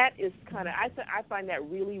 And that is kind of, I find that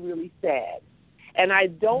really, really sad. And I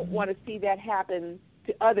don't want to see that happen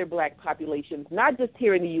to other black populations, not just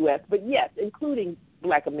here in the U.S., but yes, including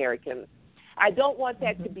black Americans. I don't want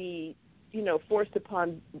that to be, forced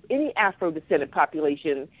upon any Afro-descendant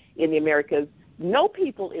population in the Americas. No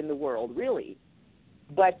people in the world, really.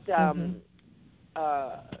 But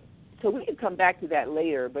so we can come back to that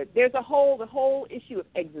later. But there's the whole issue of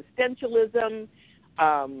existentialism,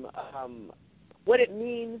 what it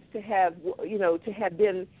means to have, to have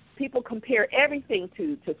been. People compare everything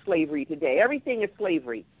to slavery today. Everything is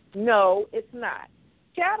slavery. No, it's not.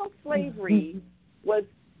 Chattel slavery was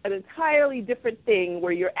an entirely different thing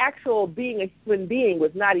where your actual being a human being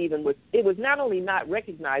was not only not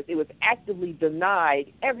recognized, it was actively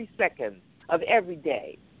denied every second of every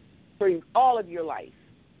day for all of your life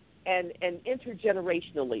and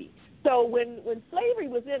intergenerationally. So when slavery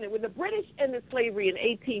was in it, when the British ended slavery in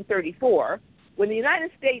 1834, when the United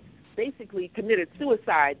States basically committed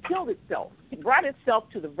suicide, killed itself, it brought itself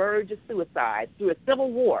to the verge of suicide through a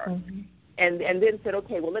civil war, and then said,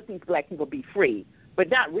 okay, well, let these black people be free. But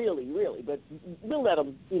not really, but we'll let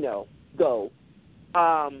them, go.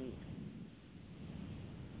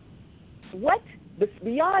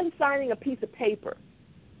 Beyond signing a piece of paper,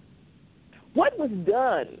 what was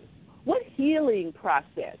done? What healing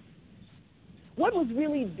process? What was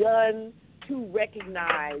really done to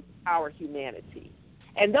recognize our humanity?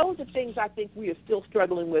 And those are things I think we are still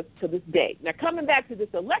struggling with to this day. Now, coming back to this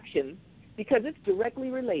election, because it's directly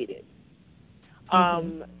related,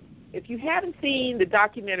 if you haven't seen the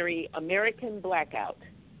documentary American Blackout,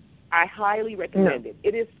 I highly recommend it.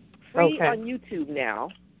 It is free on YouTube now.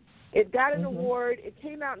 It got an award. It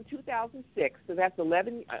came out in 2006, so that's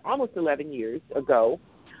almost 11 years ago,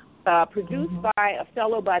 produced by a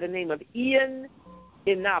fellow by the name of Ian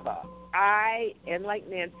Inaba, I, N like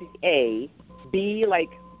Nancy, A, B like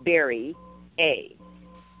Berry A.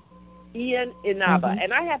 Ian Inaba.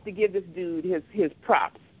 And I have to give this dude his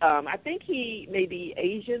props. I think he may be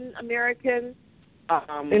Asian American.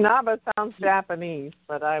 Inaba sounds Japanese,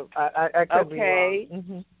 but I could be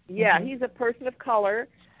wrong. Yeah, he's a person of color.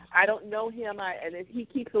 I don't know him, and if he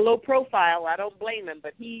keeps a low profile, I don't blame him.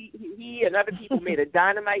 But he and other people made a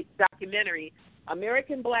dynamite documentary,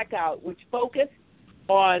 American Blackout, which focused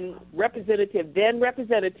on then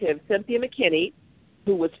Representative Cynthia McKinney,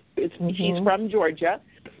 she's from Georgia.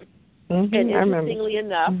 And interestingly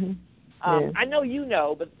enough, I know you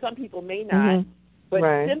know, but some people may not. But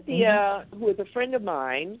Cynthia, who is a friend of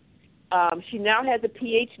mine, she now has a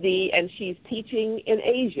PhD, and she's teaching in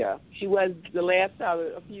Asia. She was the last,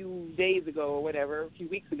 a few days ago or whatever, a few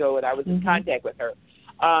weeks ago, and I was in contact with her.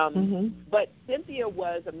 But Cynthia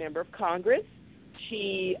was a member of Congress.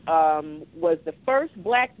 She was the first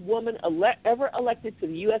black woman ever elected to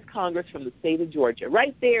the U.S. Congress from the state of Georgia.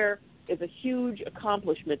 Right there is a huge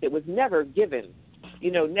accomplishment that was never given,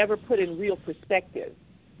 never put in real perspective.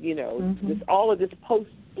 Just all of this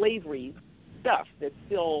post-slavery stuff that's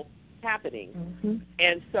still happening.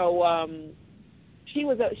 And so she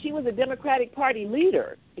was a Democratic Party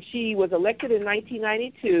leader. She was elected in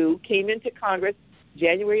 1992, came into Congress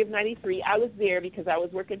January of 93. I was there because I was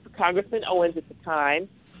working for Congressman Owens at the time.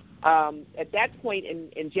 At that point,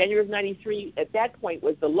 in January of 93, at that point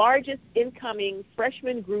was the largest incoming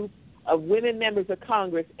freshman group of women members of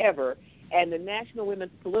Congress ever. And the National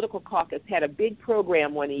Women's Political Caucus had a big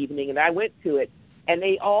program one evening, and I went to it. And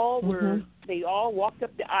they all walked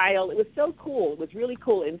up the aisle. It was so cool. It was really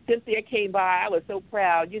cool. And Cynthia came by. I was so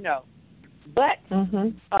proud, But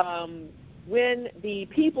when the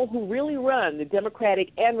people who really run the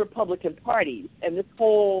Democratic and Republican parties and this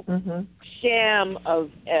whole sham of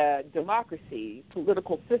democracy,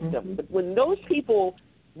 political system, but when those people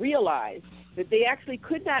realized that they actually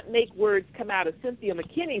could not make words come out of Cynthia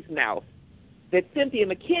McKinney's mouth, that Cynthia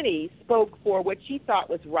McKinney spoke for what she thought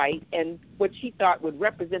was right and what she thought would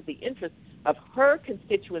represent the interests of her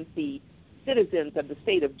constituency citizens of the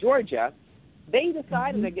state of Georgia, they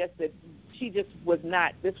decided, I guess, that this was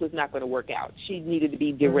not going to work out. She needed to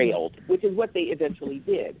be derailed, which is what they eventually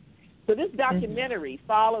did. So this documentary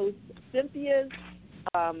follows Cynthia's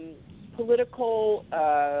political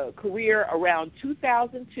career around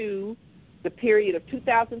 2002, the period of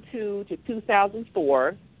 2002 to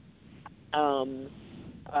 2004.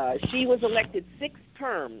 She was elected 6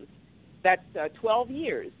 terms. That's 12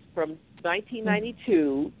 years from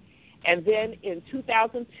 1992. And then in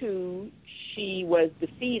 2002, she was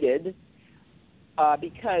defeated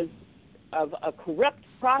because of a corrupt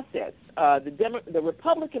process. The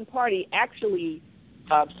Republican Party actually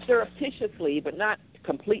surreptitiously, but not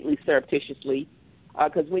completely surreptitiously,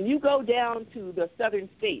 because when you go down to the southern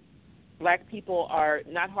states, black people are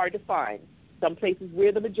not hard to find. Some places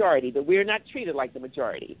we're the majority, but we're not treated like the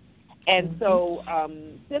majority. And so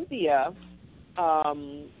Cynthia,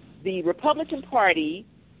 the Republican Party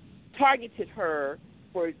targeted her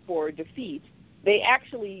for defeat. They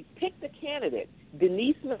actually picked a candidate,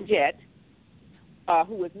 Denise Majette,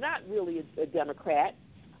 who was not really a Democrat,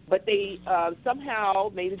 but they somehow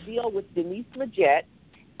made a deal with Denise Majette.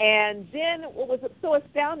 And then what was so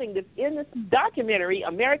astounding that in this documentary,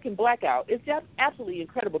 American Blackout, it's just absolutely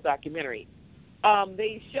incredible documentary.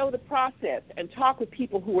 They show the process and talk with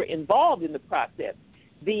people who were involved in the process.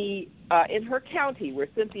 In her county, where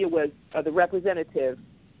Cynthia was the representative,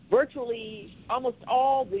 virtually almost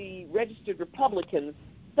all the registered Republicans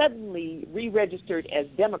suddenly re-registered as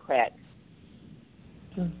Democrats.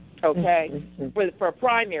 Okay, for a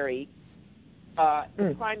primary.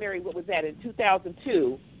 Primary, what was that, in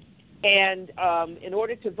 2002? And in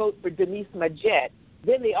order to vote for Denise Majette,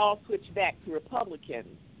 then they all switched back to Republicans.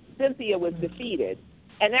 Cynthia was defeated.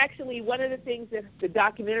 And actually, one of the things that the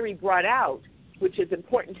documentary brought out, which is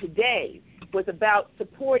important today, was about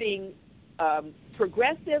supporting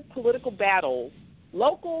progressive political battles,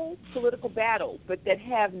 local political battles, but that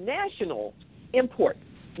have national import,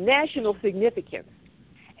 national significance.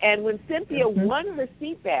 And when Cynthia won her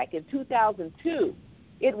seat back in 2002,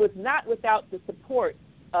 it was not without the support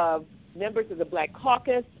of members of the Black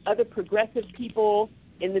Caucus, other progressive people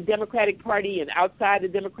in the Democratic Party and outside the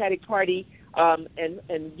Democratic Party,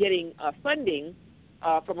 and getting funding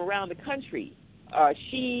from around the country. But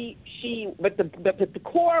the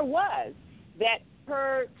core was that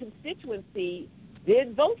her constituency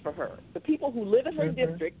did vote for her. The people who live in her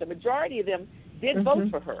district, the majority of them did vote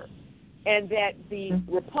for her. And that the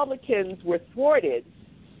Republicans were thwarted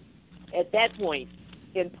at that point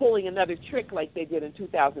in pulling another trick like they did in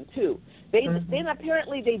 2002. Then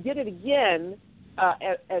apparently they did it again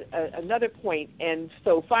another point, and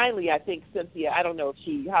so finally, I think Cynthia, I don't know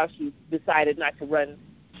how she decided not to run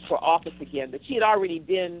for office again, but she had already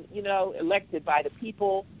been, elected by the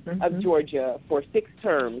people of Georgia for 6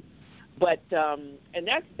 terms. But and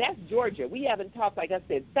that's Georgia. We haven't talked, like I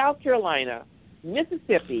said, South Carolina,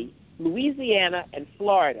 Mississippi, Louisiana, and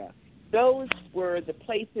Florida. Those were the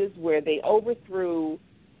places where they overthrew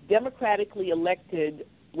democratically elected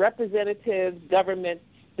representatives, government.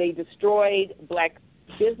 They destroyed black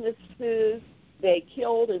businesses. They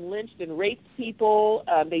killed and lynched and raped people.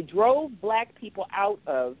 They drove black people out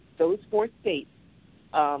of those 4 states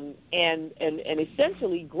and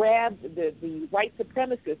essentially grabbed the white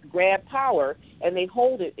supremacists, grabbed power, and they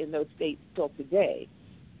hold it in those states till today.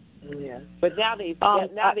 Yes. But now they've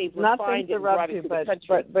refined it and brought it to the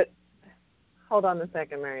country. But hold on a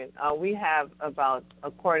second, Marian. We have about,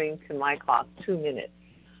 according to my clock, 2 minutes.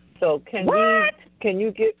 So can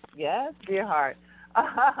you get, yes, dear heart.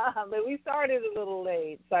 But we started a little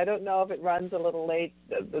late, so I don't know if it runs a little late,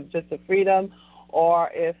 just the freedom,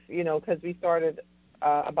 or if, because we started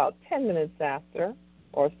about 10 minutes after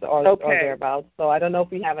or thereabouts. So I don't know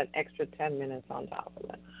if we have an extra 10 minutes on top of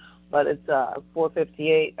that. But it's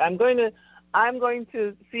 4:58. I'm going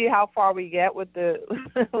to see how far we get with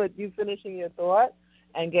with you finishing your thought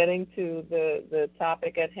and getting to the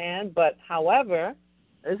topic at hand. But however,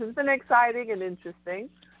 this has been exciting and interesting,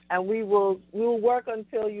 and we will work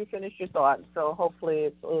until you finish your thought. So hopefully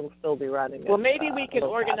it'll still be running. Well, maybe we can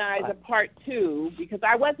organize a part 2 because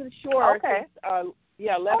I wasn't sure. Okay.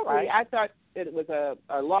 Leslie, right. I thought it was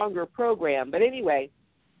a longer program, but anyway.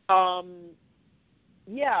 I'm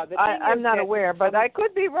not aware, but I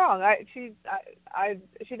could be wrong. She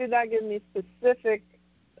did not give me specific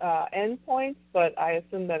endpoints, but I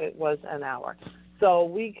assume that it was an hour. So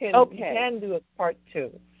we can do a part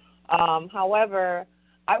 2. However,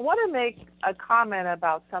 I want to make a comment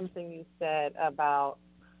about something you said about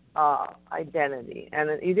identity, and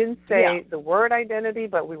you didn't say the word identity,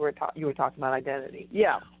 but you were talking about identity.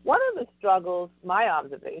 Yeah. One of the struggles, my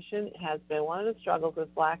observation has been one of the struggles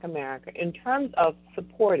with Black America in terms of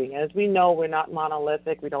supporting. As we know, we're not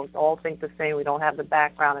monolithic. We don't all think the same. We don't have the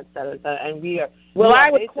background, et cetera, and we are. Well,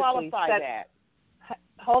 I would qualify that.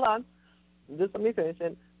 Hold on. Just let me finish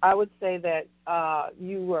it. I would say that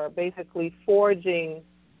you were basically forging,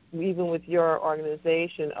 even with your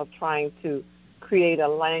organization, of trying to create a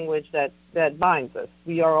language that binds us.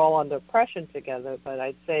 We are all under oppression together, but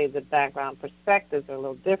I'd say the background perspectives are a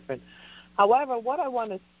little different. However, what I want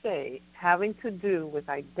to say, having to do with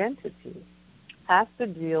identity, has to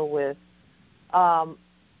deal with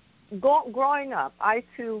growing up. I,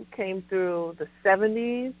 too, came through the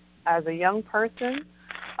 70s as a young person,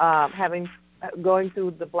 going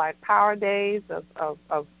through the Black Power days of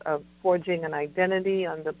forging an identity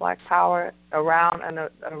under Black Power around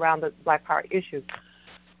the Black Power issues.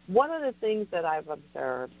 One of the things that I've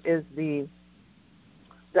observed is the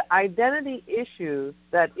identity issues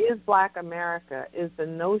that is Black America is the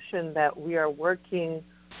notion that we are working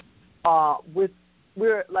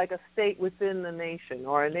we're like a state within the nation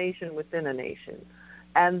or a nation within a nation.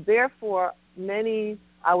 And therefore, many,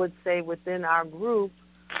 I would say, within our group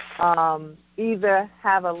either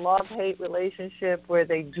have a love-hate relationship where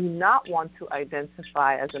they do not want to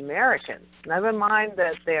identify as Americans. Never mind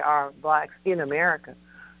that there are blacks in America.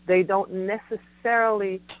 They don't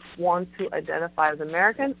necessarily want to identify as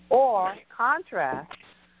American, or contrast,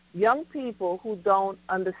 young people who don't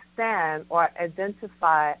understand or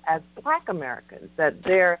identify as Black Americans, that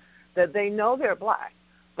they know they're Black,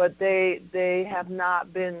 but they have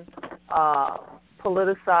not been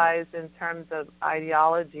politicized in terms of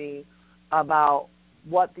ideology about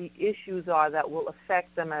what the issues are that will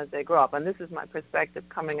affect them as they grow up. And this is my perspective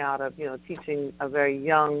coming out of, teaching a very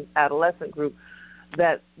young adolescent group,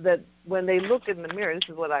 that when they look in the mirror, this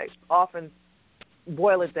is what I often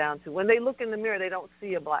boil it down to. When they look in the mirror, they don't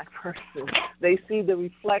see a Black person. They see the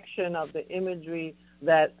reflection of the imagery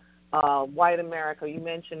that white America, you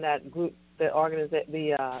mentioned that group,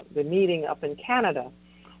 the meeting up in Canada,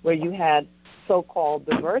 where you had so-called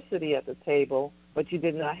diversity at the table, but you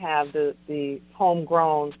did not have the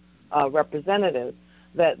homegrown representatives.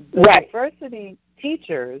 That the diversity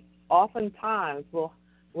teachers oftentimes will,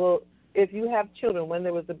 if you have children, when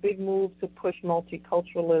there was a big move to push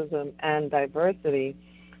multiculturalism and diversity,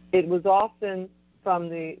 it was often from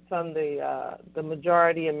the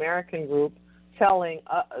majority American group telling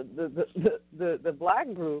the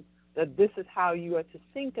Black group that this is how you are to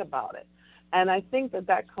think about it. And I think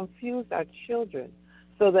that confused our children,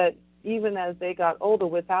 so that even as they got older,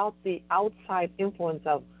 without the outside influence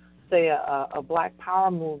of say, a Black Power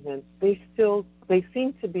movement, they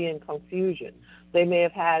seem to be in confusion. They may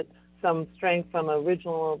have had some strength from the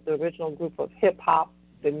original group of hip hop.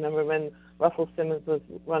 Remember when Russell Simmons was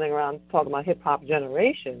running around talking about hip hop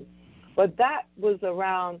generation, but that was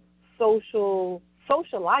around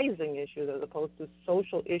socializing issues as opposed to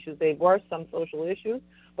social issues. There were some social issues,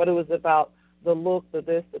 but it was about the look, the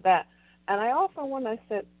this, the that. And I often wonder, I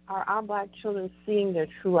said, are our Black children seeing their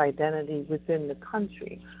true identity within the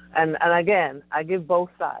country? And again, I give both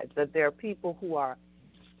sides, that there are people who are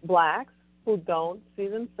Blacks who don't see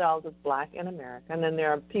themselves as Black in America, and then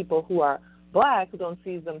there are people who are Black who don't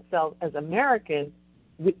see themselves as American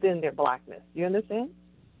within their Blackness. You understand?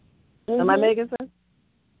 Am I making sense?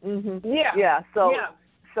 Yeah. Yeah. So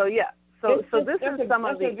this is some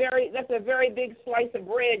of the. That's a very big slice of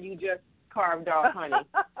bread you just carved off, honey.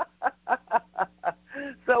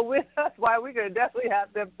 So that's why we're going to definitely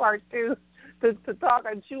have to part two to talk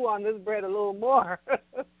and chew on this bread a little more.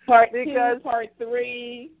 Part 2, part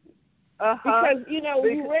 3. Because,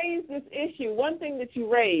 you raised this issue. One thing that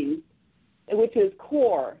you raised, which is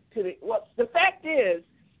core to the fact is,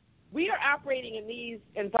 we are operating in these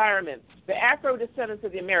environments, the Afro-Descendants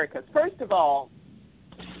of the Americas. First of all,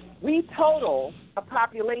 we total a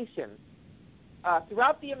population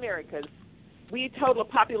throughout the Americas. We total a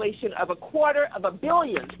population of 250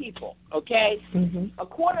 million people, okay?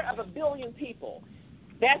 250 million people.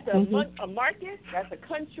 That's a market. That's a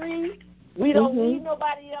country. We don't need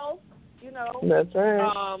nobody else, That's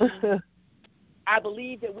right. I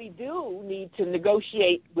believe that we do need to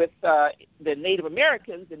negotiate with the Native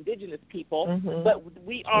Americans, indigenous people, but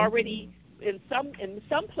we already, in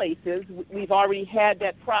some places, we've already had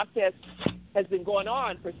that process has been going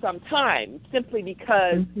on for some time, simply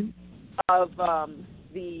because of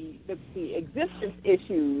the existence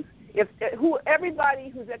issues. Everybody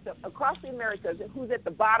who's across the Americas, who's at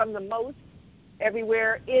the bottom the most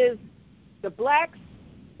everywhere is the Blacks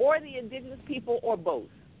or the indigenous people or both.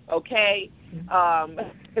 Okay,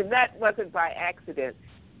 and that wasn't by accident,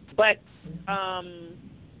 but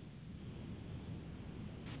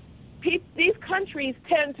these countries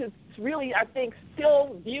tend to really, I think,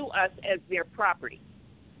 still view us as their property.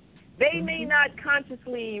 They may not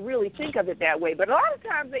consciously really think of it that way, but a lot of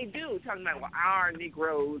times they do, talking about our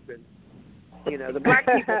Negroes and the Black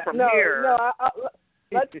people from here.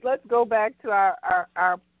 Let's go back to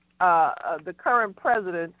our the current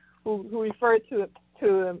president who referred to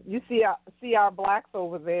you see our Blacks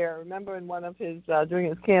over there. Remember in one of his during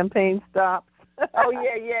his campaign stops? Oh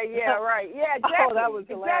yeah, right, yeah, exactly. Oh, that was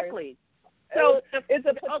hilarious. Exactly. So it's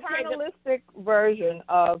a paternalistic version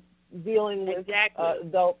of dealing with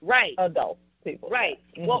adult people. Right.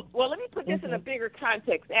 Well, let me put this in a bigger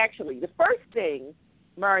context. Actually, the first thing,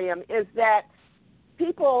 Mariam, is that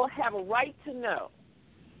people have a right to know.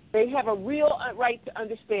 They have a real right to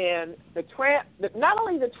understand not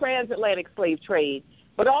only the transatlantic slave trade,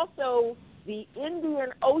 but also the Indian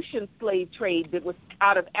Ocean slave trade that was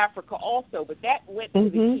out of Africa also, but that went to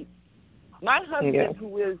the east. My husband,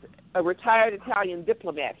 who is a retired Italian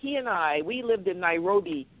diplomat, he and we lived in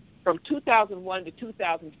Nairobi from 2001 to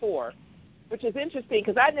 2004, which is interesting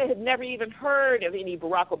because I had never even heard of any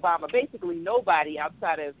Barack Obama. Basically, nobody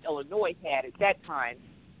outside of Illinois had at that time.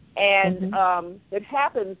 And it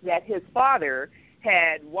happens that his father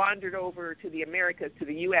had wandered over to the Americas, to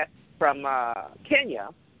the U.S. from Kenya.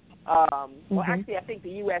 Well, actually, I think the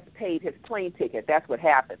U.S. paid his plane ticket. That's what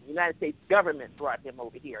happened. The United States government brought him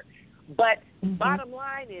over here. But bottom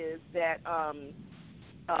line is that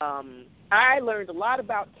I learned a lot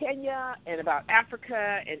about Kenya and about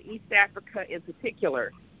Africa and East Africa in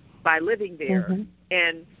particular by living there.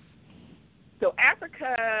 And so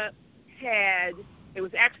Africa it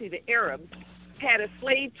was actually the Arabs, had a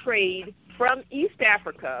slave trade from East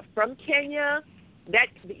Africa, from Kenya,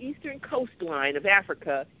 the eastern coastline of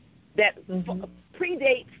Africa, that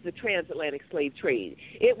predates the transatlantic slave trade.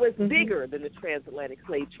 It was bigger than the transatlantic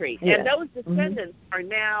slave trade. Yeah. And those descendants are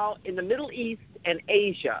now in the Middle East and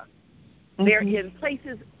Asia. They're in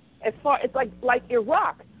places as far as like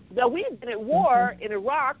Iraq. Now, we've been at war in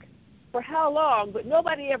Iraq for how long, but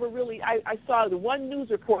nobody ever really, I saw the one news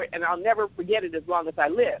report, and I'll never forget it as long as I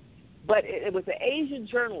live, but it was an Asian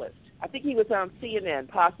journalist, I think he was on CNN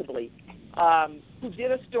possibly, who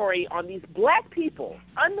did a story on these black people,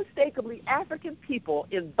 unmistakably African people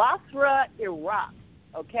in Basra, Iraq,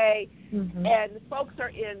 okay? And folks are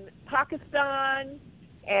in Pakistan,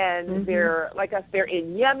 and they're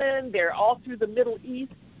in Yemen, they're all through the Middle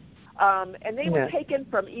East. And they were taken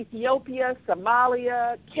from Ethiopia,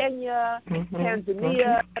 Somalia, Kenya,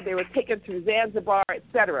 Tanzania. They were taken through Zanzibar,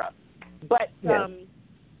 etc. But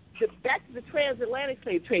back to the transatlantic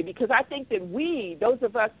slave trade, because I think that we, those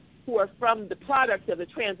of us who are from the product of the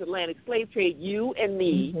transatlantic slave trade, you and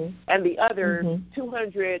me, and the other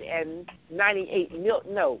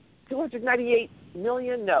 248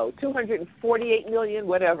 million,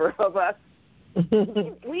 whatever, of us,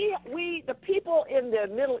 we, the people in the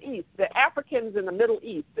Middle East, the Africans in the Middle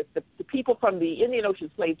East, the people from the Indian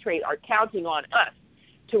Ocean slave trade are counting on us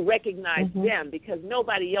to recognize them, because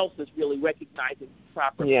nobody else is really recognizing them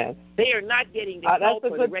properly. Yes. They are not getting the help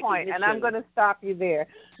that's a or good the point, recognition. and I'm going to stop you there.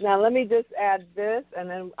 Now, let me just add this, and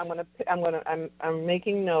then I'm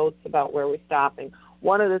making notes about where we're stopping.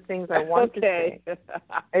 One of the things I want to say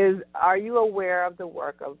is, are you aware of the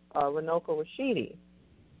work of Runoko Rashidi?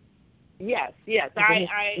 Yes.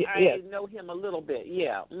 I know him a little bit.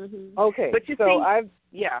 Yeah. Okay. But you see,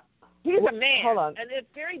 he's a man. Hold on. And it's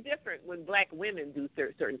very different when black women do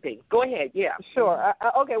certain things. Go ahead. Yeah. Sure.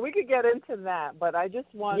 Okay, we could get into that, but I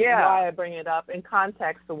just want why I bring it up in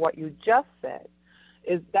context of what you just said.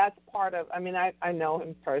 Is that's part of. I mean, I know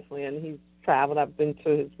him personally, and he's traveled. I've been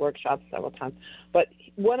to his workshops several times. But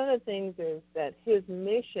one of the things is that his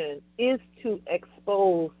mission is to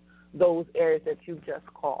expose those areas that you just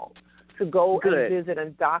called, to go and visit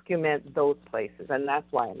and document those places, and that's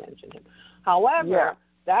why I mentioned him. However,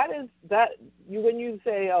 when you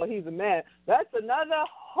say, "Oh, he's a man," that's another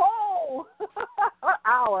whole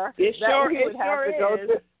hour it that sure, we would have to go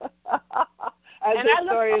through. As and I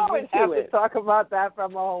look forward to have it. to talk about that for a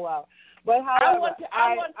whole hour. But however,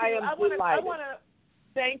 I am delighted. I want to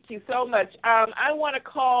thank you so much. I want to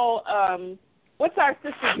call. What's our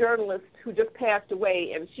sister journalist who just passed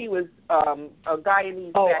away, and she was a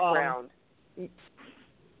Guyanese background. Gwen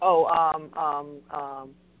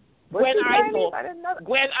Ifill. I didn't know that.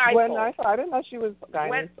 Gwen Ifill. I didn't know she was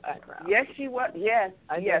Guyanese background. Yes, she was. Yes,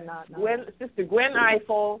 I did not know. Sister Gwen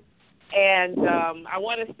Ifill, and I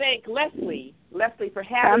want to thank Leslie for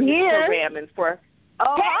having this program and for.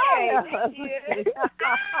 Oh, hey, hi.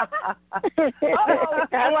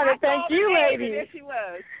 I want to thank you, ladies. There she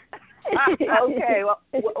was. Okay,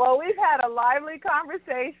 well, we've had a lively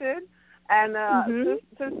conversation, and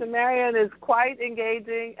Sister Marian is quite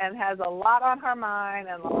engaging and has a lot on her mind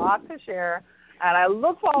and a lot to share. And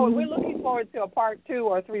we're looking forward to a part 2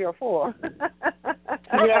 or 3 or 4.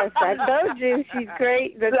 Yes, I told you she's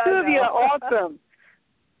great. The two of you are awesome.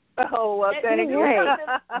 Oh, well, thank you.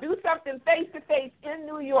 Do something face-to-face in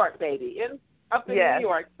New York, baby, up in New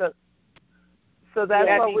York. So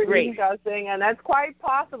that's what we're discussing, and that's quite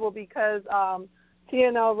possible because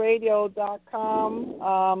TNLradio.com,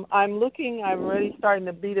 I'm already starting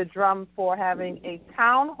to beat a drum for having a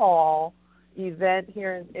town hall event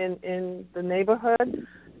here in the neighborhood,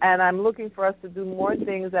 and I'm looking for us to do more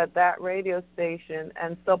things at that radio station,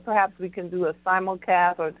 and so perhaps we can do a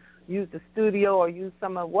simulcast or use the studio or use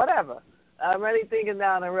some of whatever. I'm already thinking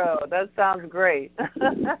down the road. That sounds great.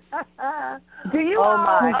 Do you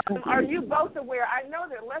are you both aware? I know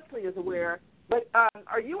that Leslie is aware, but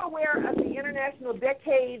are you aware of the International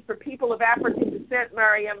Decade for People of African Descent,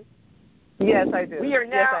 Mariam? Yes, I do. We are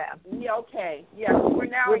now. Yes, I am. Yeah, okay. Yeah, we're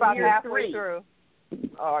now about in year halfway 3. Through.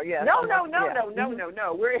 Oh, yes. No.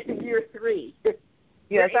 We're in year 3.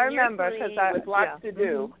 Yes, I remember because with lots to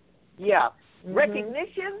do. Yeah.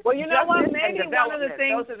 Recognition. Well, you know what? Maybe one of the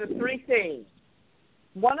things. Those are the 3 things.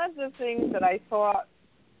 One of the things that I thought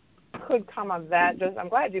could come of that, I'm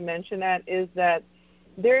glad you mentioned that, is that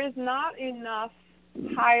there is not enough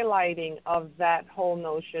highlighting of that whole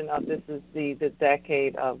notion of this is the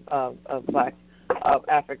decade of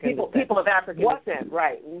African descent. People of African descent,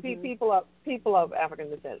 right? Mm-hmm. People of African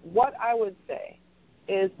descent. What I would say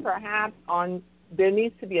is perhaps there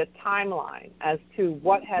needs to be a timeline as to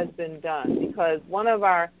what has been done, because one of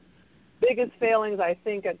our biggest failings, I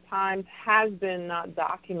think, at times has been not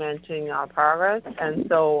documenting our progress, and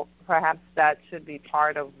so perhaps that should be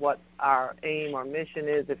part of what our aim or mission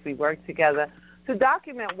is if we work together to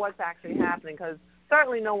document what's actually happening, because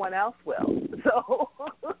certainly no one else will. So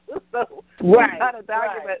we've got to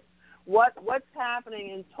document what's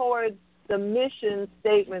happening and towards the mission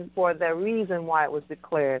statement for the reason why it was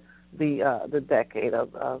declared the decade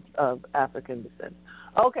of African descent.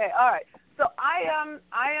 Okay, all right. So I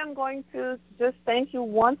am going to just thank you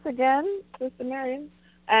once again, Sister Marian,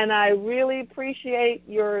 and I really appreciate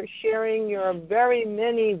your sharing your very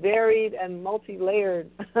many varied and multi-layered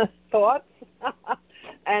thoughts.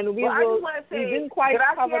 And we didn't quite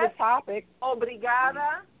cover the topic.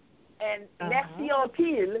 Obrigada and merci en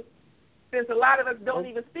pile, since a lot of us don't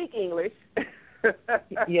even speak English.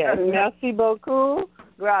 Yes, merci beaucoup.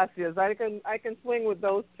 Gracias. I can swing with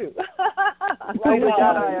those two.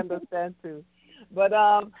 Obrigada, I understand too. But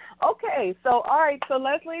okay, so all right, so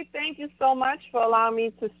Leslie, thank you so much for allowing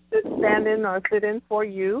me to stand in or sit in for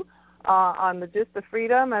you on the Gist of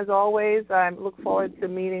Freedom. As always, I look forward to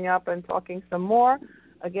meeting up and talking some more.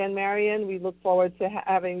 Again, Marian, we look forward to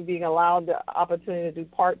being allowed the opportunity to do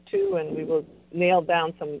part 2, and we will nail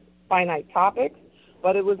down some finite topics.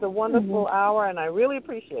 But it was a wonderful hour, and I really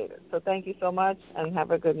appreciate it. So thank you so much, and have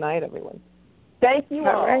a good night, everyone. Thank you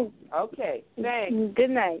all. All right. Okay, thanks. Good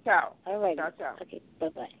night. Ciao. All right. Ciao, ciao. Okay,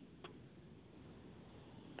 bye-bye.